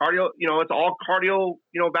 Cardio, it's all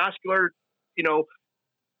vascular,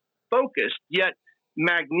 focused. Yet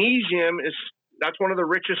magnesium that's one of the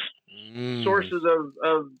richest sources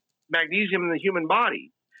of magnesium in the human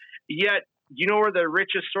body. Yet, do you know where the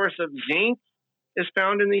richest source of zinc is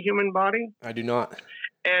found in the human body? I do not.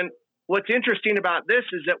 And what's interesting about this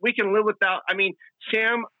is that we can live without. I mean,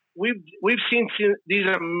 Sam, we've seen these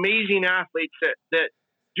amazing athletes that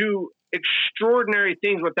do extraordinary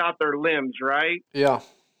things without their limbs, right? Yeah.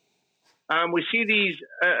 We see these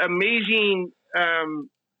amazing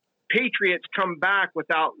patriots come back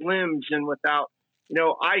without limbs and without,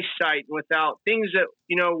 eyesight and without things that,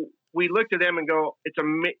 we look at them and go,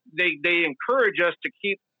 they encourage us to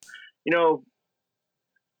keep,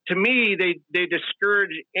 to me, they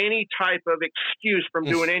discourage any type of excuse from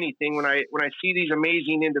doing anything when I see these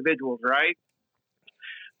amazing individuals, right?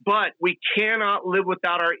 But we cannot live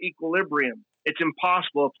without our equilibrium. It's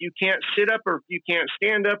impossible. If you can't sit up or if you can't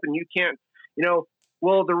stand up and you can't,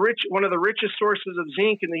 one of the richest sources of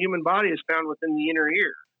zinc in the human body is found within the inner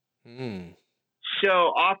ear. So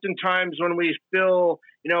oftentimes when we feel,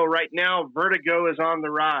 right now vertigo is on the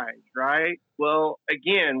rise, right? Well,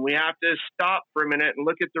 again, we have to stop for a minute and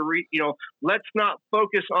look at let's not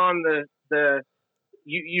focus on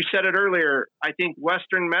you said it earlier. I think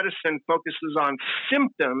Western medicine focuses on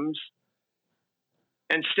symptoms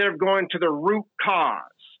instead of going to the root cause.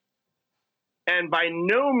 And by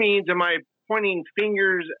no means am I pointing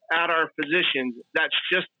fingers at our physicians. That's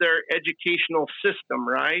just their educational system,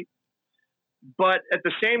 right? But at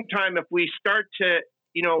the same time, if we start to,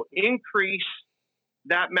 increase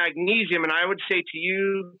that magnesium, and I would say to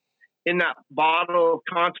you, in that bottle of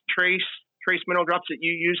concentrate, trace mineral drops that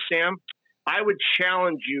you use, Sam, I would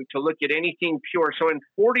challenge you to look at anything pure. So in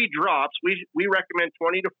 40 drops, we recommend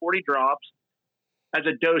 20 to 40 drops as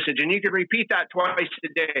a dosage, and you can repeat that twice a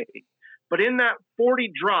day. But in that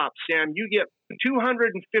 40 drops, Sam, you get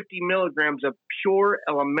 250 milligrams of pure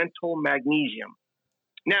elemental magnesium.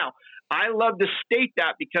 Now, I love to state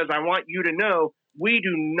that because I want you to know we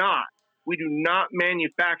do not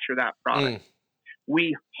manufacture that product.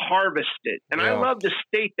 We harvest it. And I love to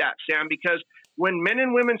state that, Sam, because when men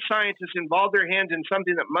and women scientists involve their hands in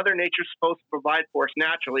something that Mother Nature's supposed to provide for us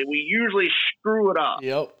naturally, we usually screw it up.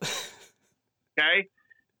 Yep. Okay?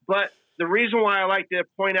 But the reason why I like to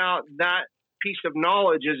point out that piece of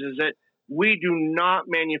knowledge is that we do not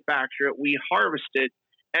manufacture it. We harvest it.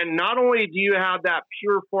 And not only do you have that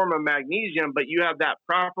pure form of magnesium, but you have that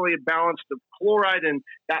properly balanced of chloride and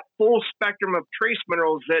that full spectrum of trace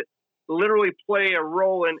minerals that literally play a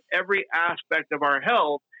role in every aspect of our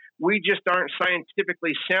health. We just aren't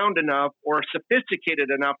scientifically sound enough or sophisticated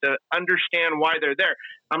enough to understand why they're there.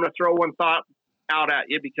 I'm going to throw one thought out at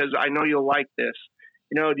you because I know you'll like this.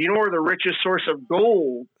 Do you know where the richest source of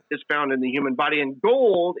gold is found in the human body? And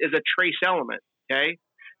gold is a trace element, okay?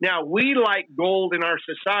 Now, we like gold in our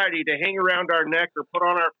society to hang around our neck or put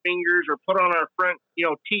on our fingers or put on our front,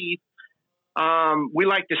 teeth. We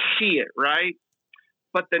like to see it, right?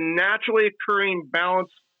 But the naturally occurring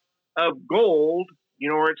balance of gold, you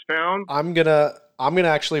know where it's found? I'm gonna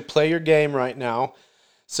actually play your game right now.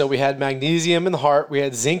 So we had magnesium in the heart, we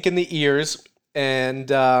had zinc in the ears,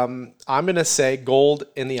 and I'm gonna say gold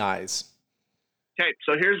in the eyes. Okay,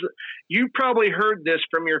 so you probably heard this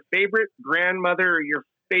from your favorite grandmother or your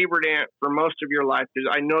favorite aunt for most of your life, because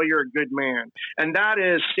I know you're a good man. And that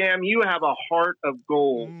is, Sam, you have a heart of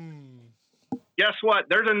gold. Guess what?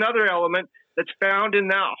 There's another element that's found in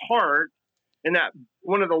that heart, in that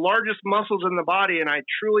one of the largest muscles in the body. And I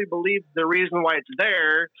truly believe the reason why it's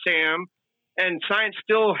there, Sam, and science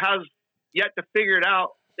still has yet to figure it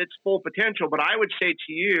out its full potential. But I would say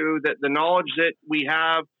to you that the knowledge that we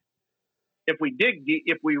have, if we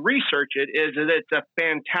research it, is that it's a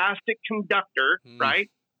fantastic conductor, right?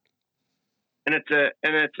 And it's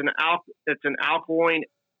an alkaline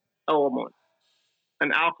element,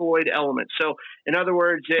 an alkaloid element. So in other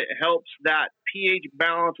words, it helps that pH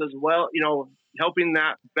balance as well, helping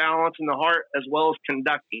that balance in the heart as well as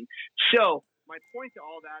conducting. So my point to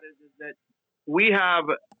all that is that we have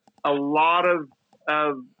a lot of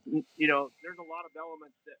there's a lot of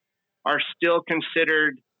elements that are still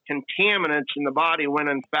considered contaminants in the body when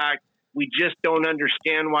in fact we just don't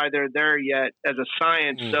understand why they're there yet as a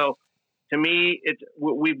science. So to me,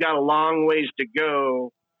 we've got a long ways to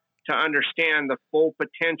go to understand the full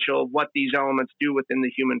potential of what these elements do within the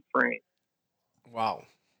human frame. Wow.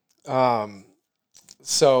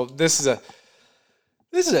 So this is a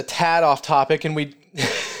tad off topic, and we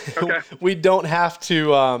we don't have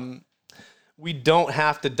to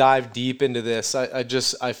dive deep into this.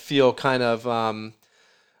 I feel kind of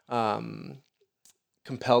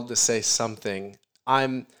compelled to say something.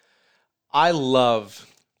 I love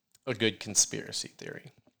a good conspiracy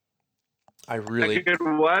theory. I really a good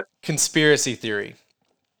what? Conspiracy theory.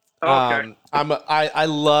 Okay. I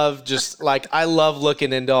love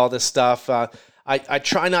looking into all this stuff. I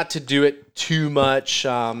try not to do it too much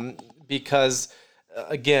because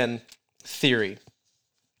again, theory.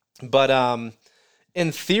 But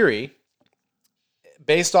in theory,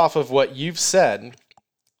 based off of what you've said,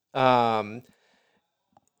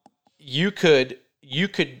 you could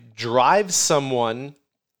drive someone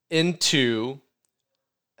into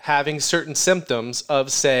having certain symptoms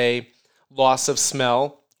of, say, loss of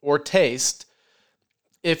smell or taste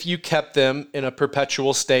if you kept them in a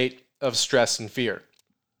perpetual state of stress and fear.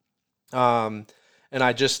 And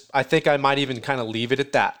I think I might even kind of leave it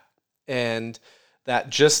at that. And that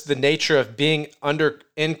just the nature of being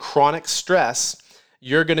in chronic stress,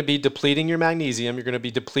 you're going to be depleting your magnesium, you're going to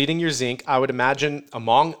be depleting your zinc, I would imagine,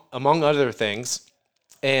 among other things.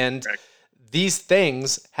 And these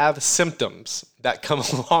things have symptoms that come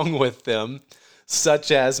along with them,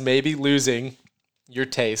 such as maybe losing your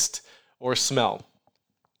taste or smell.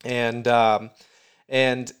 And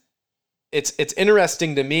it's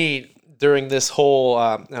interesting to me during this whole,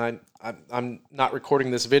 and I'm not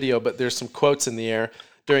recording this video, but there's some quotes in the air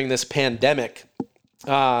during this pandemic,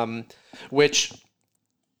 which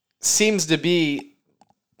seems to be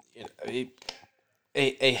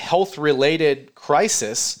a health-related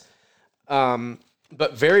crisis.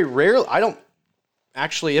 But very rarely, I don't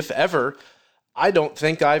actually, if ever, I don't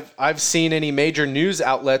think I've seen any major news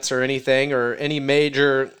outlets or anything, or any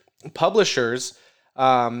major publishers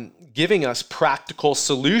giving us practical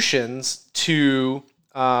solutions to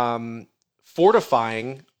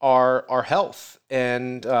fortifying our health.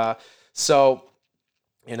 And so,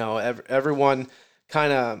 everyone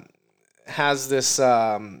kind of has this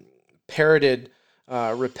parroted,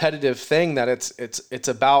 repetitive thing that it's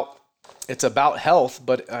about health.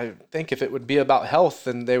 But I think if it would be about health,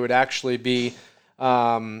 then they would actually be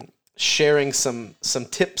sharing some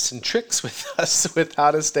tips and tricks with us with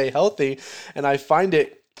how to stay healthy. And I find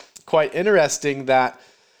it quite interesting that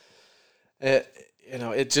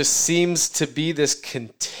it just seems to be this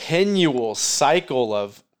continual cycle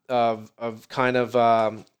of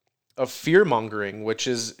fear mongering, which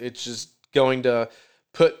is, it's just going to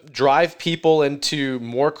drive people into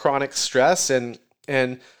more chronic stress and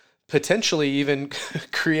potentially even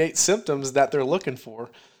create symptoms that they're looking for.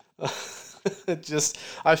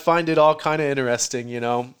 I find it all kind of interesting.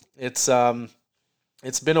 It's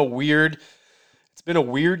been a weird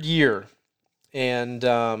year, and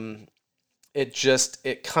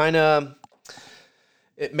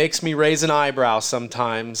it makes me raise an eyebrow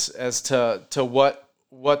sometimes as to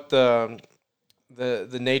what the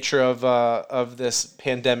nature of this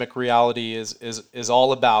pandemic reality is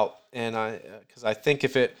all about. And because I think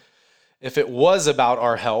if it was about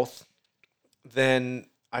our health, then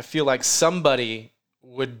I feel like somebody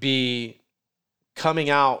would be coming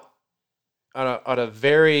out at a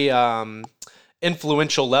very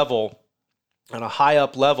influential level, on a high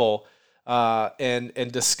up level,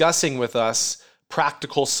 and discussing with us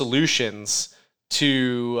practical solutions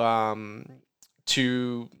to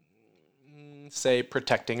say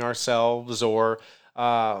protecting ourselves, or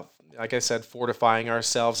like I said, fortifying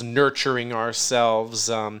ourselves, nurturing ourselves,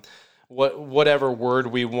 whatever word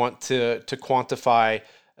we want to quantify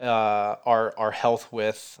our health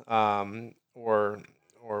with, or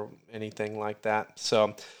anything like that.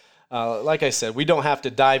 So, like I said, we don't have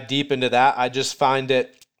to dive deep into that. I just find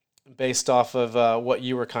it, based off of what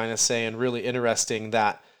you were kind of saying, really interesting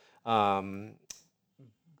that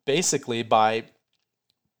basically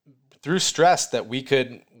through stress that we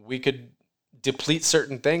could deplete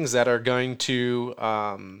certain things that are going to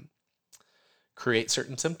create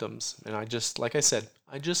certain symptoms. And like I said,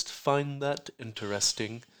 I just find that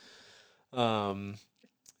interesting.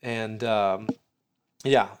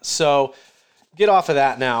 Yeah, so get off of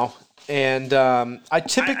that now. And I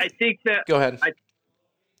think that, go ahead.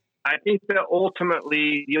 I think that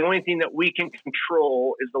ultimately the only thing that we can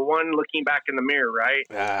control is the one looking back in the mirror, right?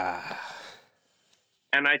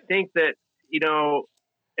 And I think that,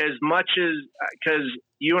 as much as, because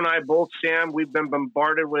you and I both, Sam, we've been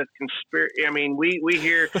bombarded with conspiracy. I mean, we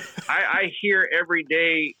hear, I hear every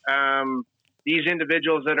day these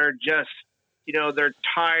individuals that are just, they're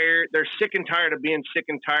tired, they're sick and tired of being sick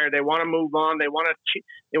and tired. They want to move on. They want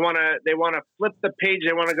to flip the page.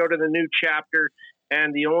 They want to go to the new chapter.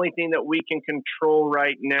 And the only thing that we can control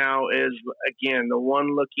right now is, again, the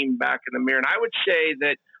one looking back in the mirror. And I would say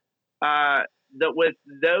that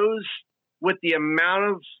with the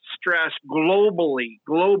amount of stress globally,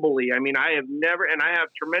 I mean, I have never, and I have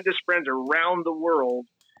tremendous friends around the world,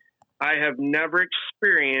 I have never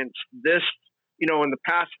experienced this, in the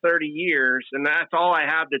past 30 years. And that's all I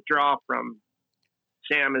have to draw from,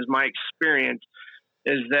 Sam, is my experience,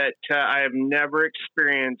 is that I have never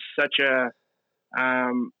experienced such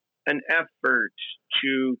an effort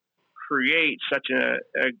to create such a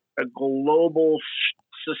global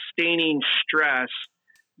sustaining stress,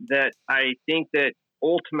 that I think that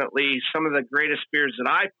ultimately some of the greatest fears that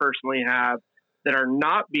I personally have that are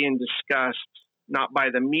not being discussed, not by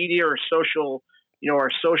the media or social, our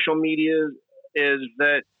social media, is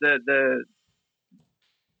that the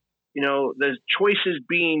choices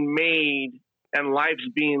being made and lives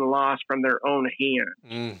being lost from their own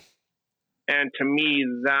hand. And to me,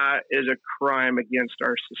 that is a crime against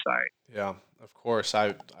our society. Yeah, of course.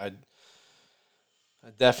 I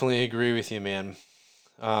definitely agree with you, man.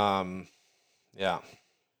 Yeah,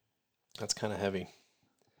 that's kind of heavy.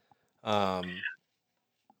 And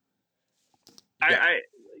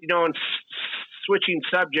switching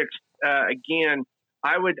subjects again,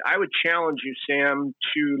 I would challenge you, Sam,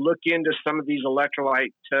 to look into some of these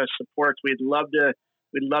electrolyte supports. We'd love to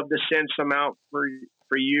send some out for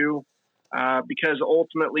you, because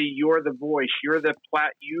ultimately you're the voice. You're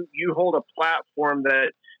you hold a platform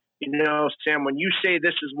that Sam, when you say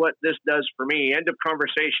this is what this does for me, end of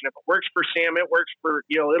conversation. If it works for Sam, it works for,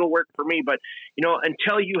 it'll work for me. But,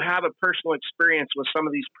 until you have a personal experience with some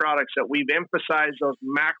of these products that we've emphasized, those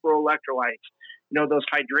macro electrolytes, those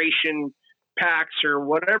hydration packs or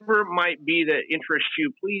whatever it might be that interests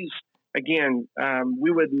you, please, again,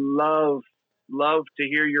 we would love to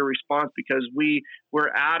hear your response, because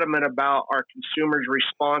we're adamant about our consumers'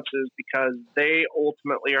 responses, because they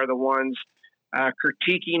ultimately are the ones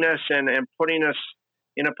critiquing us and putting us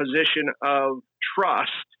in a position of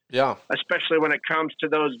trust. Yeah. Especially when it comes to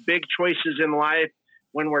those big choices in life,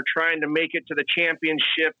 when we're trying to make it to the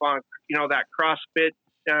championship on, that CrossFit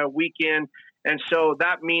weekend. And so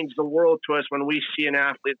that means the world to us when we see an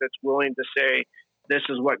athlete that's willing to say, this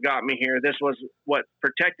is what got me here. This was what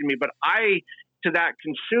protected me. But to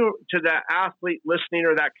that athlete listening,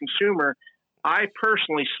 or that consumer, I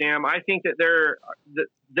personally, Sam, I think that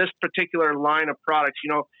this particular line of products,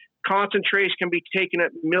 concentrates can be taken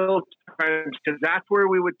at meal times, because that's where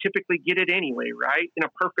we would typically get it anyway, right? In a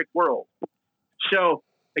perfect world. So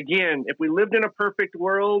again, if we lived in a perfect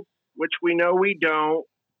world, which we know we don't,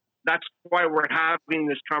 that's why we're having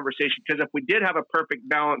this conversation. Because if we did have a perfect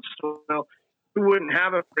balance, we wouldn't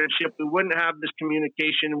have a friendship. We wouldn't have this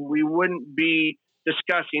communication. We wouldn't be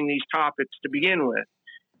discussing these topics to begin with.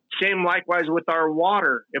 Same likewise with our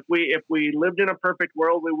water. If we lived in a perfect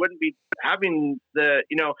world, we wouldn't be having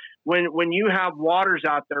when you have waters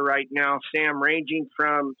out there right now, Sam, ranging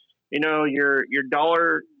from, your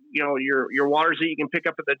dollar, your waters that you can pick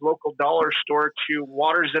up at the local dollar store, to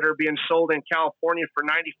waters that are being sold in California for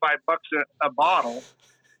 $95 a bottle.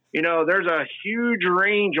 There's a huge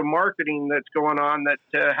range of marketing that's going on that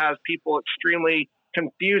has people extremely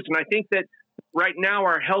confused. And I think that right now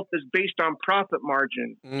our health is based on profit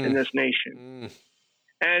margin in this nation.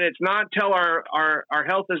 And it's not till our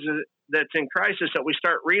health that's in crisis that we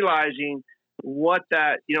start realizing what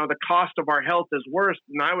that, the cost of our health is worth.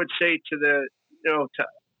 And I would say to to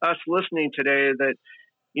us listening today that,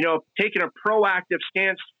 taking a proactive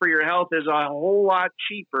stance for your health is a whole lot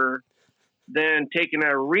cheaper than taking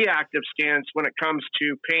a reactive stance when it comes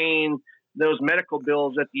to paying those medical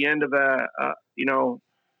bills at the end of a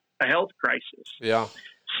health crisis. Yeah.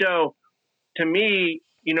 So to me,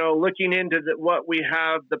 looking into what we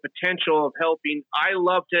have the potential of helping, I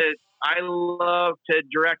love to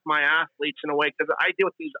direct my athletes in a way, because I deal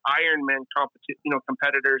with these Ironman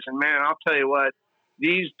competitors, and man, I'll tell you what,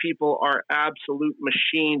 these people are absolute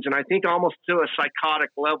machines. And I think almost to a psychotic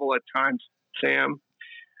level at times, Sam,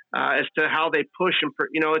 as to how they push and,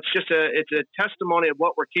 it's a testimony of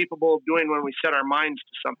what we're capable of doing when we set our minds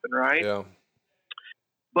to something, right? Yeah.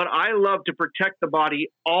 But I love to protect the body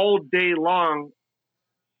all day long,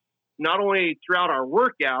 not only throughout our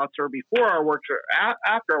workouts or before our works or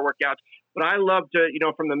after our workouts, but I love to,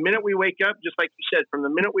 from the minute we wake up, just like you said, from the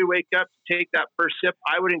minute we wake up to take that first sip,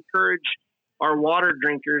 I would encourage our water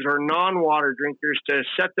drinkers or non-water drinkers to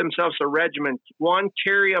set themselves a regimen. One,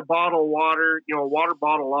 carry a bottle of water, a water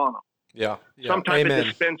bottle on them. Yeah. Some type of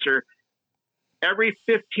dispenser. Every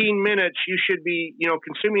 15 minutes, you should be,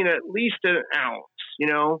 consuming at least an ounce,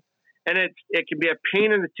 and it can be a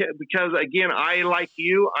pain in the because again, I, like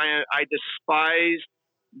you, I despise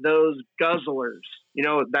those guzzlers,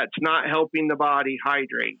 that's not helping the body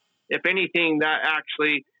hydrate. If anything, that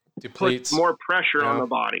actually depletes, puts more pressure on the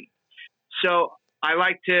body. So I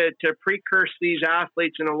like to precurse these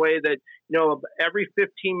athletes in a way that, every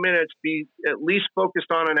 15 minutes be at least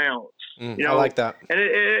focused on an ounce. I like that. And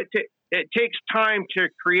it takes time to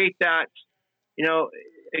create that,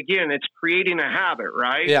 again, it's creating a habit,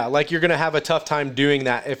 right? Yeah, like you're going to have a tough time doing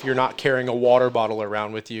that if you're not carrying a water bottle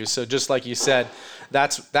around with you. So just like you said,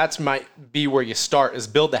 that's might be where you start, is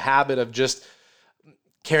build the habit of just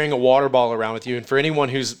carrying a water bottle around with you. And for anyone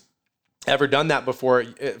who's ever done that before,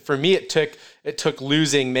 for me, it took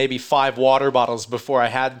losing maybe 5 water bottles before I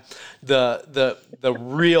had the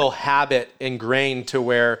real habit ingrained to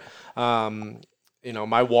where,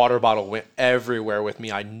 my water bottle went everywhere with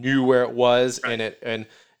me. I knew where it was, right.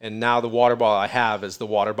 And now the water bottle I have is the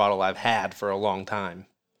water bottle I've had for a long time.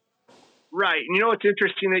 Right. And it's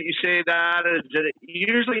interesting that you say that, is that it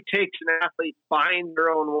usually takes an athlete buying their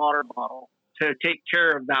own water bottle to take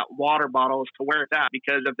care of that water bottle as to where it's at.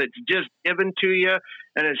 Because if it's just given to you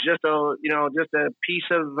and it's just a piece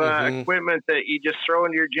of equipment that you just throw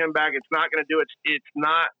into your gym bag, it's not going to do it. It's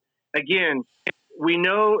not, again, we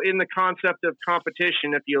know in the concept of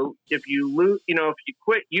competition, if you lose, if you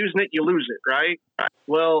quit using it, you lose it, right?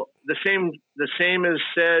 Well, the same is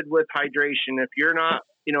said with hydration. If you're not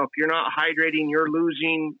hydrating, you're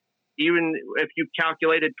losing. Even if you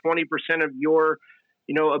calculated 20% of your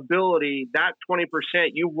ability, that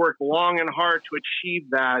 20%, you work long and hard to achieve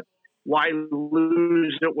that. Why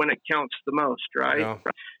lose it when it counts the most, right? Yeah.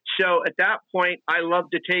 So at that point, I love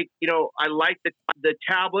to take, I like the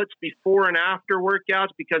tablets before and after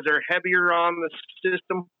workouts because they're heavier on the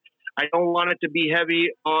system. I don't want it to be heavy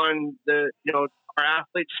on our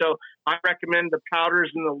athletes. So I recommend the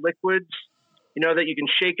powders and the liquids, that you can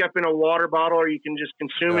shake up in a water bottle or you can just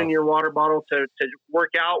consume in your water bottle to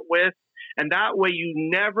work out with. And that way you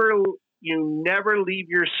never leave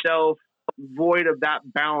yourself void of that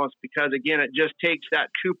balance, because again, it just takes that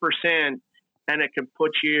 2% and it can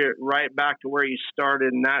put you right back to where you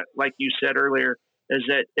started. And that, like you said earlier, is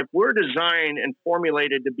that if we're designed and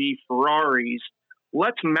formulated to be Ferraris,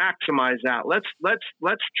 let's maximize that.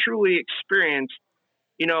 Let's truly experience,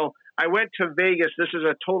 I went to Vegas. This is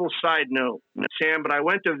a total side note, Sam, but I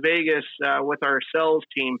went to Vegas with our sales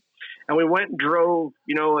team, and we went and drove.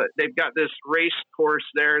 They've got this race course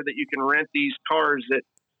there that you can rent these cars that,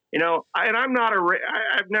 and I'm not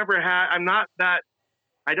I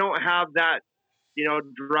don't have that,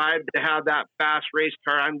 drive to have that fast race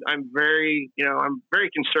car. I'm very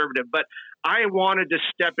conservative, but I wanted to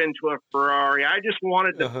step into a Ferrari. I just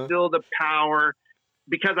wanted to feel the power,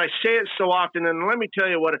 because I say it so often. And let me tell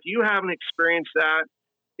you what, if you haven't experienced that,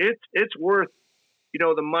 it's worth,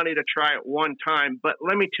 the money to try it one time. But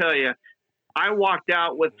let me tell you, I walked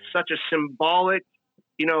out with such a symbolic,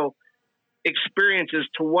 experiences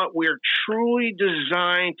to what we're truly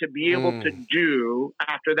designed to be able to do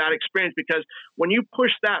after that experience. Because when you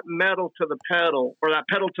push that metal to the pedal, or that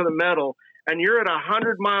pedal to the metal, and you're at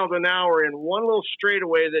 100 miles an hour in one little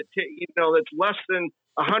straightaway that's less than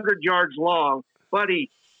 100 yards long, buddy,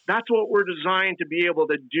 that's what we're designed to be able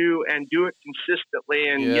to do, and do it consistently.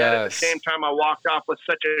 And yet at the same time, I walked off with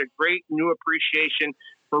such a great new appreciation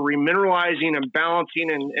for remineralizing and balancing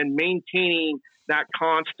and maintaining that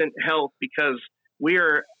constant health, because we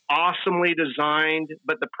are awesomely designed.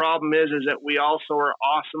 But the problem is that we also are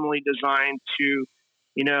awesomely designed to,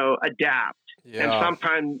 adapt. Yeah. And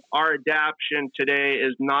sometimes our adaptation today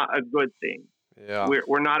is not a good thing. Yeah.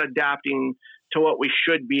 We're not adapting to what we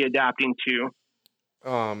should be adapting to.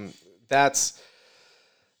 That's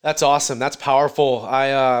awesome. That's powerful.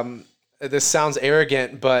 This sounds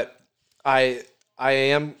arrogant, but I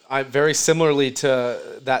very similarly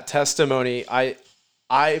to that testimony. I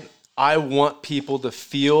want people to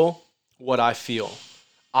feel what I feel.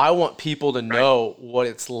 I want people to know what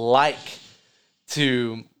it's like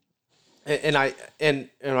to, and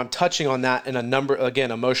I'm touching on that in a number,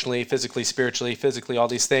 again, emotionally, physically, spiritually, all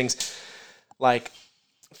these things. Like,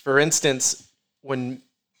 for instance, when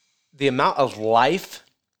the amount of life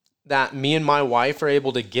that me and my wife are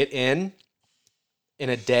able to get in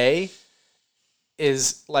a day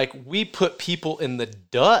is like, we put people in the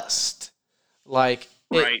dust. Like,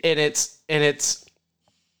 and it's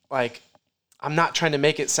like, I'm not trying to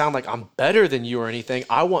make it sound like I'm better than you or anything.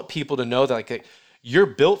 I want people to know that, like, you're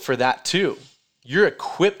built for that too. You're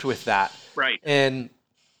equipped with that. Right. And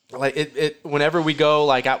like whenever we go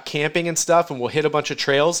like out camping and stuff, and we'll hit a bunch of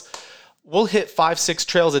trails, we'll hit 5-6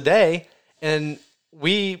 trails a day, and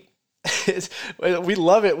we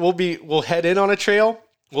love it. We'll head in on a trail,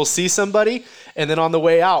 we'll see somebody, and then on the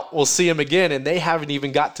way out, we'll see them again, and they haven't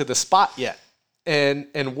even got to the spot yet.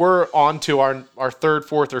 And we're on to our third,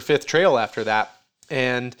 fourth, or fifth trail after that.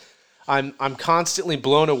 And I'm constantly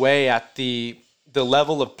blown away at the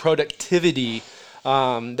level of productivity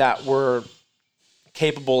that we're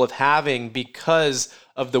capable of having, because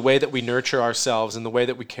of the way that we nurture ourselves, and the way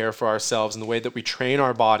that we care for ourselves, and the way that we train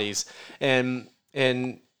our bodies. And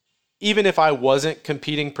even if I wasn't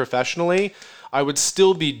competing professionally, I would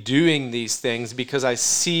still be doing these things because I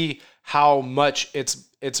see how much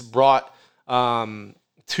it's brought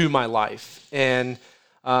to my life. And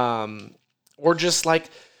or just like,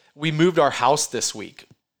 we moved our house this week.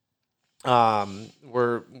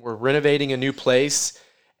 We're renovating a new place,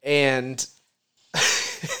 and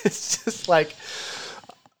it's just like,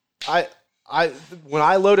 when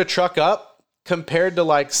I load a truck up compared to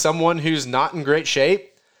like someone who's not in great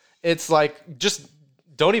shape, it's like, just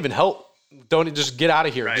don't even help. Don't, just get out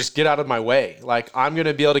of here. Right. Just get out of my way. Like, I'm going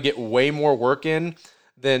to be able to get way more work in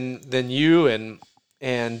than you. And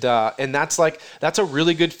that's like, that's a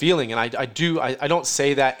really good feeling. And I don't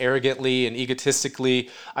say that arrogantly and egotistically.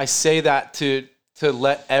 I say that to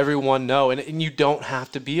let everyone know. And you don't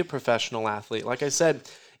have to be a professional athlete. Like I said,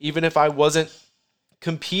 even if I wasn't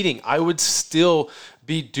competing, I would still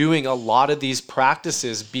be doing a lot of these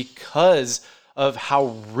practices because of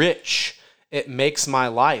how rich it makes my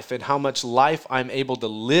life, and how much life I'm able to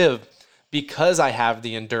live because I have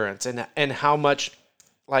the endurance, and how much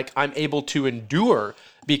like I'm able to endure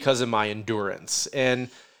because of my endurance, and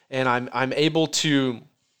I'm able to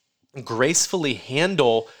gracefully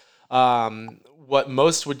handle what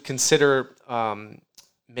most would consider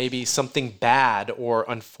maybe something bad or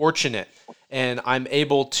unfortunate, and I'm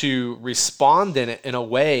able to respond in it in a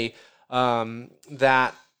way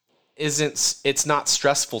that it's not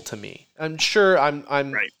stressful to me. I'm sure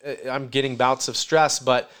Right. I'm getting bouts of stress,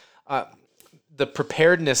 but the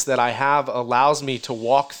preparedness that I have allows me to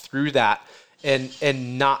walk through that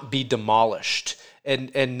and not be demolished,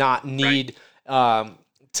 and not need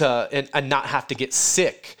and not have to get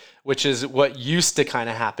sick, which is what used to kind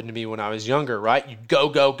of happen to me when I was younger, right? You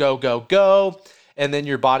go, and then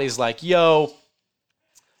your body's like, yo,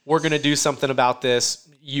 we're going to do something about this.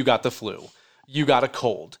 You got the flu. You got a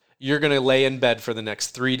cold. You're going to lay in bed for the next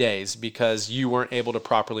 3 days because you weren't able to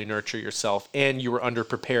properly nurture yourself and you were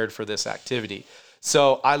underprepared for this activity.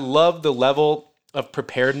 So I love the level of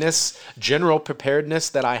preparedness, general preparedness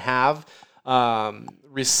that I have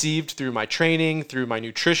received through my training, through my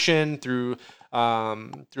nutrition, through my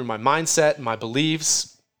mindset, my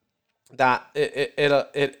beliefs, that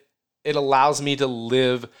it allows me to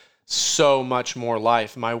live so much more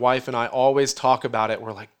life. My wife and I always talk about it.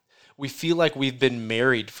 We're like, we feel like we've been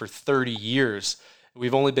married for 30 years.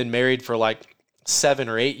 We've only been married for like 7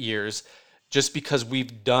 or 8 years, just because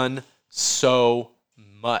we've done so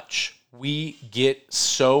much. We get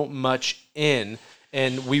so much in,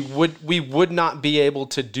 and we would not be able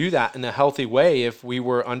to do that in a healthy way if we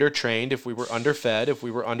were undertrained, if we were underfed, if we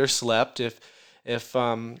were underslept, if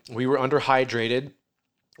we were underhydrated.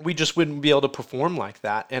 We just wouldn't be able to perform like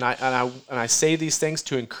that. And I say these things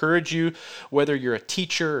to encourage you, whether you're a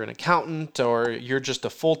teacher, an accountant, or you're just a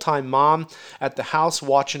full-time mom at the house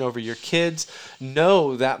watching over your kids.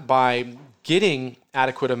 Know that by getting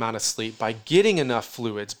adequate amount of sleep, by getting enough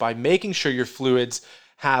fluids, by making sure your fluids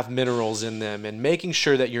have minerals in them, and making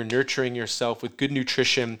sure that you're nurturing yourself with good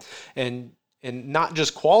nutrition, and not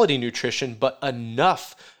just quality nutrition, but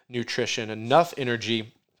enough nutrition, enough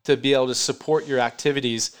energy to be able to support your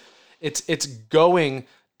activities, it's going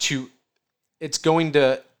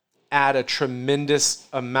to add a tremendous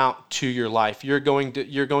amount to your life. You're going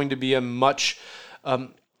to be a much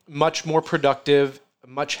more productive,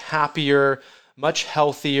 much happier, much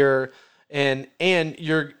healthier, and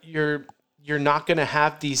you're not going to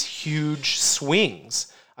have these huge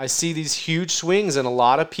swings. I see these huge swings in a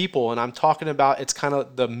lot of people, and I'm talking about, it's kind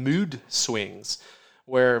of the mood swings,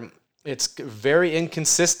 where it's very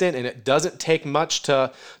inconsistent, and it doesn't take much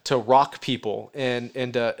to rock people and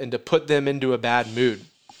to put them into a bad mood.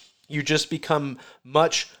 You just become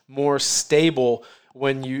much more stable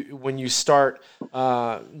when you start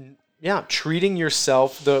treating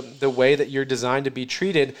yourself the way that you're designed to be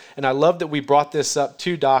treated. And I love that we brought this up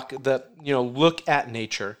too, Doc, that, look at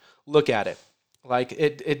nature. Look at it. Like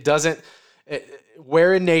it doesn't,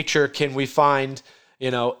 where in nature can we find,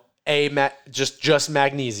 just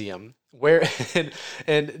magnesium? Where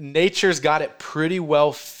and nature's got it pretty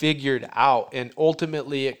well figured out, and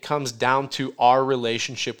ultimately it comes down to our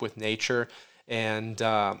relationship with nature, and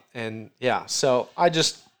yeah. So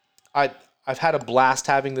I've had a blast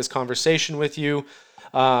having this conversation with you.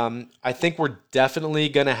 I think we're definitely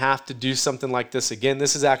gonna have to do something like this again.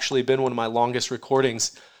 This has actually been one of my longest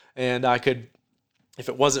recordings, and I could, if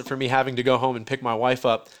it wasn't for me having to go home and pick my wife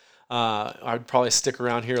up, I'd probably stick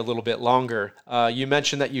around here a little bit longer. You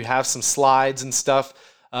mentioned that you have some slides and stuff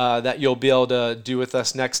that you'll be able to do with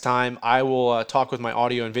us next time. I will talk with my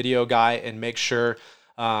audio and video guy and make sure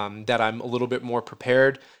that I'm a little bit more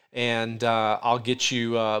prepared, and I'll get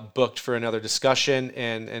you booked for another discussion,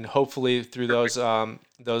 and hopefully through those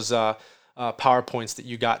PowerPoints that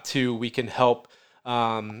you got too, we can help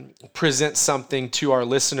present something to our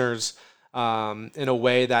listeners in a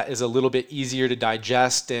way that is a little bit easier to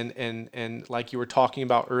digest, and like you were talking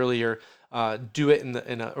about earlier, do it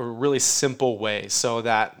in a really simple way, so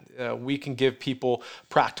that we can give people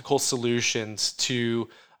practical solutions to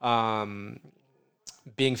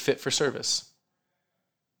being fit for service.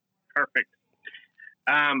 Perfect.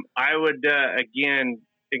 I would again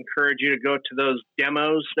encourage you to go to those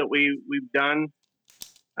demos that we've done,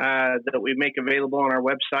 that we make available on our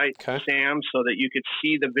website, Okay. Sam, so that you could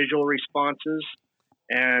see the visual responses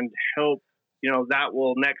and help, that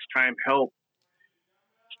will next time help,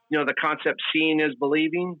 the concept seeing is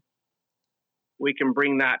believing. We can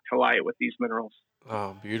bring that to light with these minerals.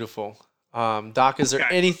 Oh, beautiful. Doc, is there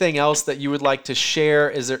anything else that you would like to share?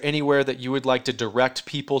 Is there anywhere that you would like to direct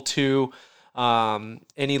people to?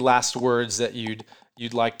 Any last words that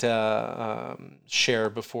you'd like to share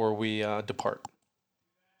before we depart?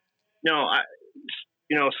 No,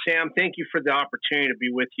 Sam, thank you for the opportunity to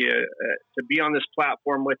be with you, to be on this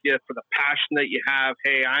platform with you, for the passion that you have.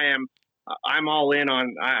 Hey, I'm all in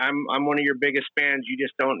on. I'm one of your biggest fans. You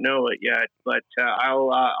just don't know it yet, but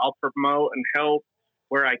I'll promote and help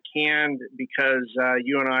where I can, because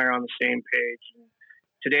you and I are on the same page.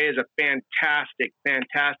 Today is a fantastic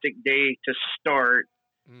day to start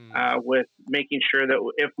with making sure that,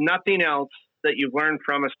 if nothing else, that you've learned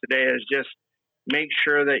from us today is just make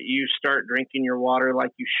sure that you start drinking your water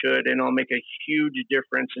like you should, and it'll make a huge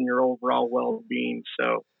difference in your overall well-being.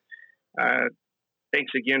 So,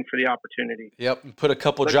 thanks again for the opportunity. Yep. Put a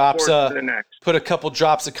couple drops of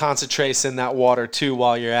concentrates in that water too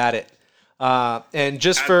while you're at it. And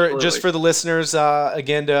just for the listeners,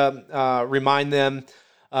 again, to remind them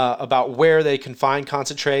about where they can find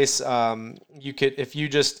concentrates. You could, if you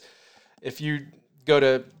go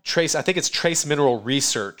to Trace, I think it's Trace Mineral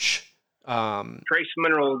Research.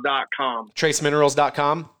 TraceMinerals.com.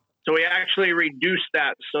 TraceMinerals.com. So we actually reduced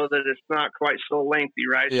that so that it's not quite so lengthy,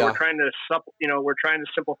 right? Yeah. So we're trying to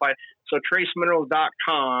simplify. So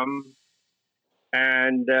TraceMinerals.com,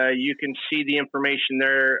 and you can see the information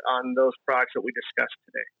there on those products that we discussed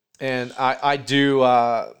today. And I do.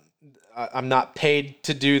 I'm not paid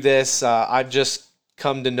to do this. I've just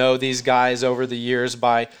come to know these guys over the years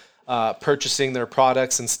by purchasing their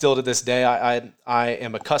products, and still to this day, I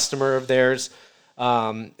am a customer of theirs.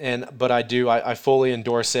 But I fully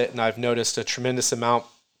endorse it, and I've noticed a tremendous amount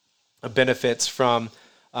of benefits from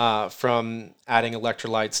adding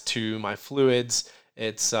electrolytes to my fluids.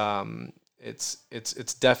 It's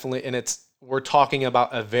definitely, and we're talking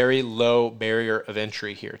about a very low barrier of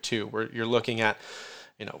entry here too. You're looking at,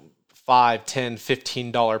 $5,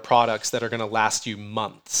 $10, $15 products that are going to last you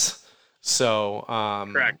months. So,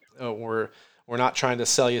 correct. We're not trying to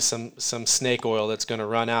sell you some snake oil that's going to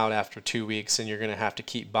run out after 2 weeks, and you're going to have to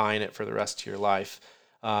keep buying it for the rest of your life.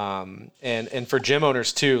 And for gym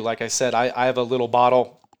owners too, like I said, I have a little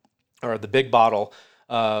bottle, or the big bottle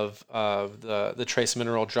of the Trace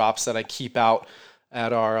Mineral drops that I keep out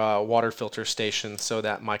at our water filter station, so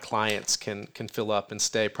that my clients can fill up and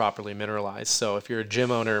stay properly mineralized. So if you're a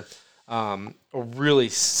gym owner, a really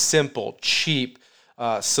simple, cheap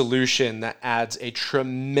solution that adds a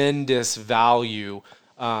tremendous value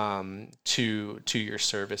to your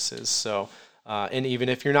services. So, and even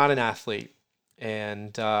if you're not an athlete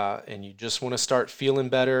and you just want to start feeling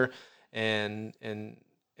better and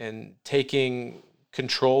taking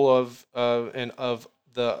control of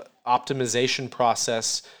the optimization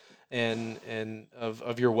process and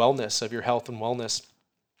of your wellness, of your health and wellness,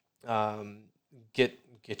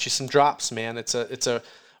 get you some drops, man. It's a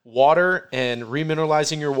water, and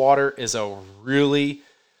remineralizing your water is a really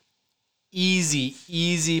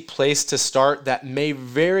easy place to start that may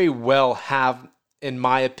very well have, in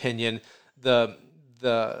my opinion, the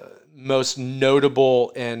most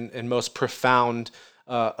notable and most profound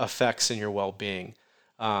effects in your well-being.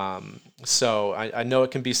 So I know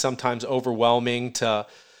it can be sometimes overwhelming to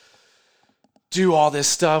do all this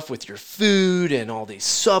stuff with your food and all these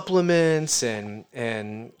supplements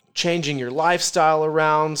and changing your lifestyle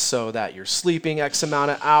around so that you're sleeping X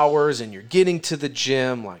amount of hours and you're getting to the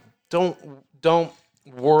gym. Like, don't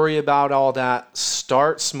worry about all that.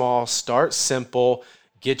 Start small, start simple,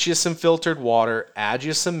 get you some filtered water, add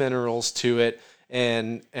you some minerals to it.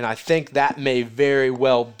 And I think that may very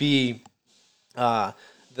well be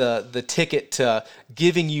the ticket to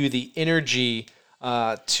giving you the energy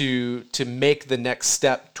to make the next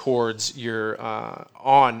step towards your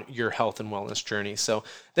on your health and wellness journey. So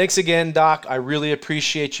thanks again, Doc. I really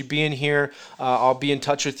appreciate you being here. I'll be in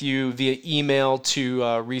touch with you via email to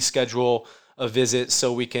reschedule a visit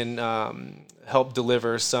so we can help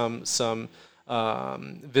deliver some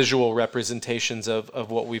visual representations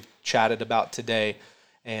of what we've chatted about today.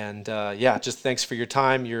 And just thanks for your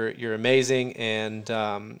time. You're amazing, and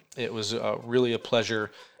it was really a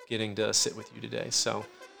pleasure getting to sit with you today. So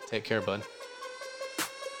take care, bud.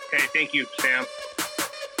 Okay, thank you, Sam.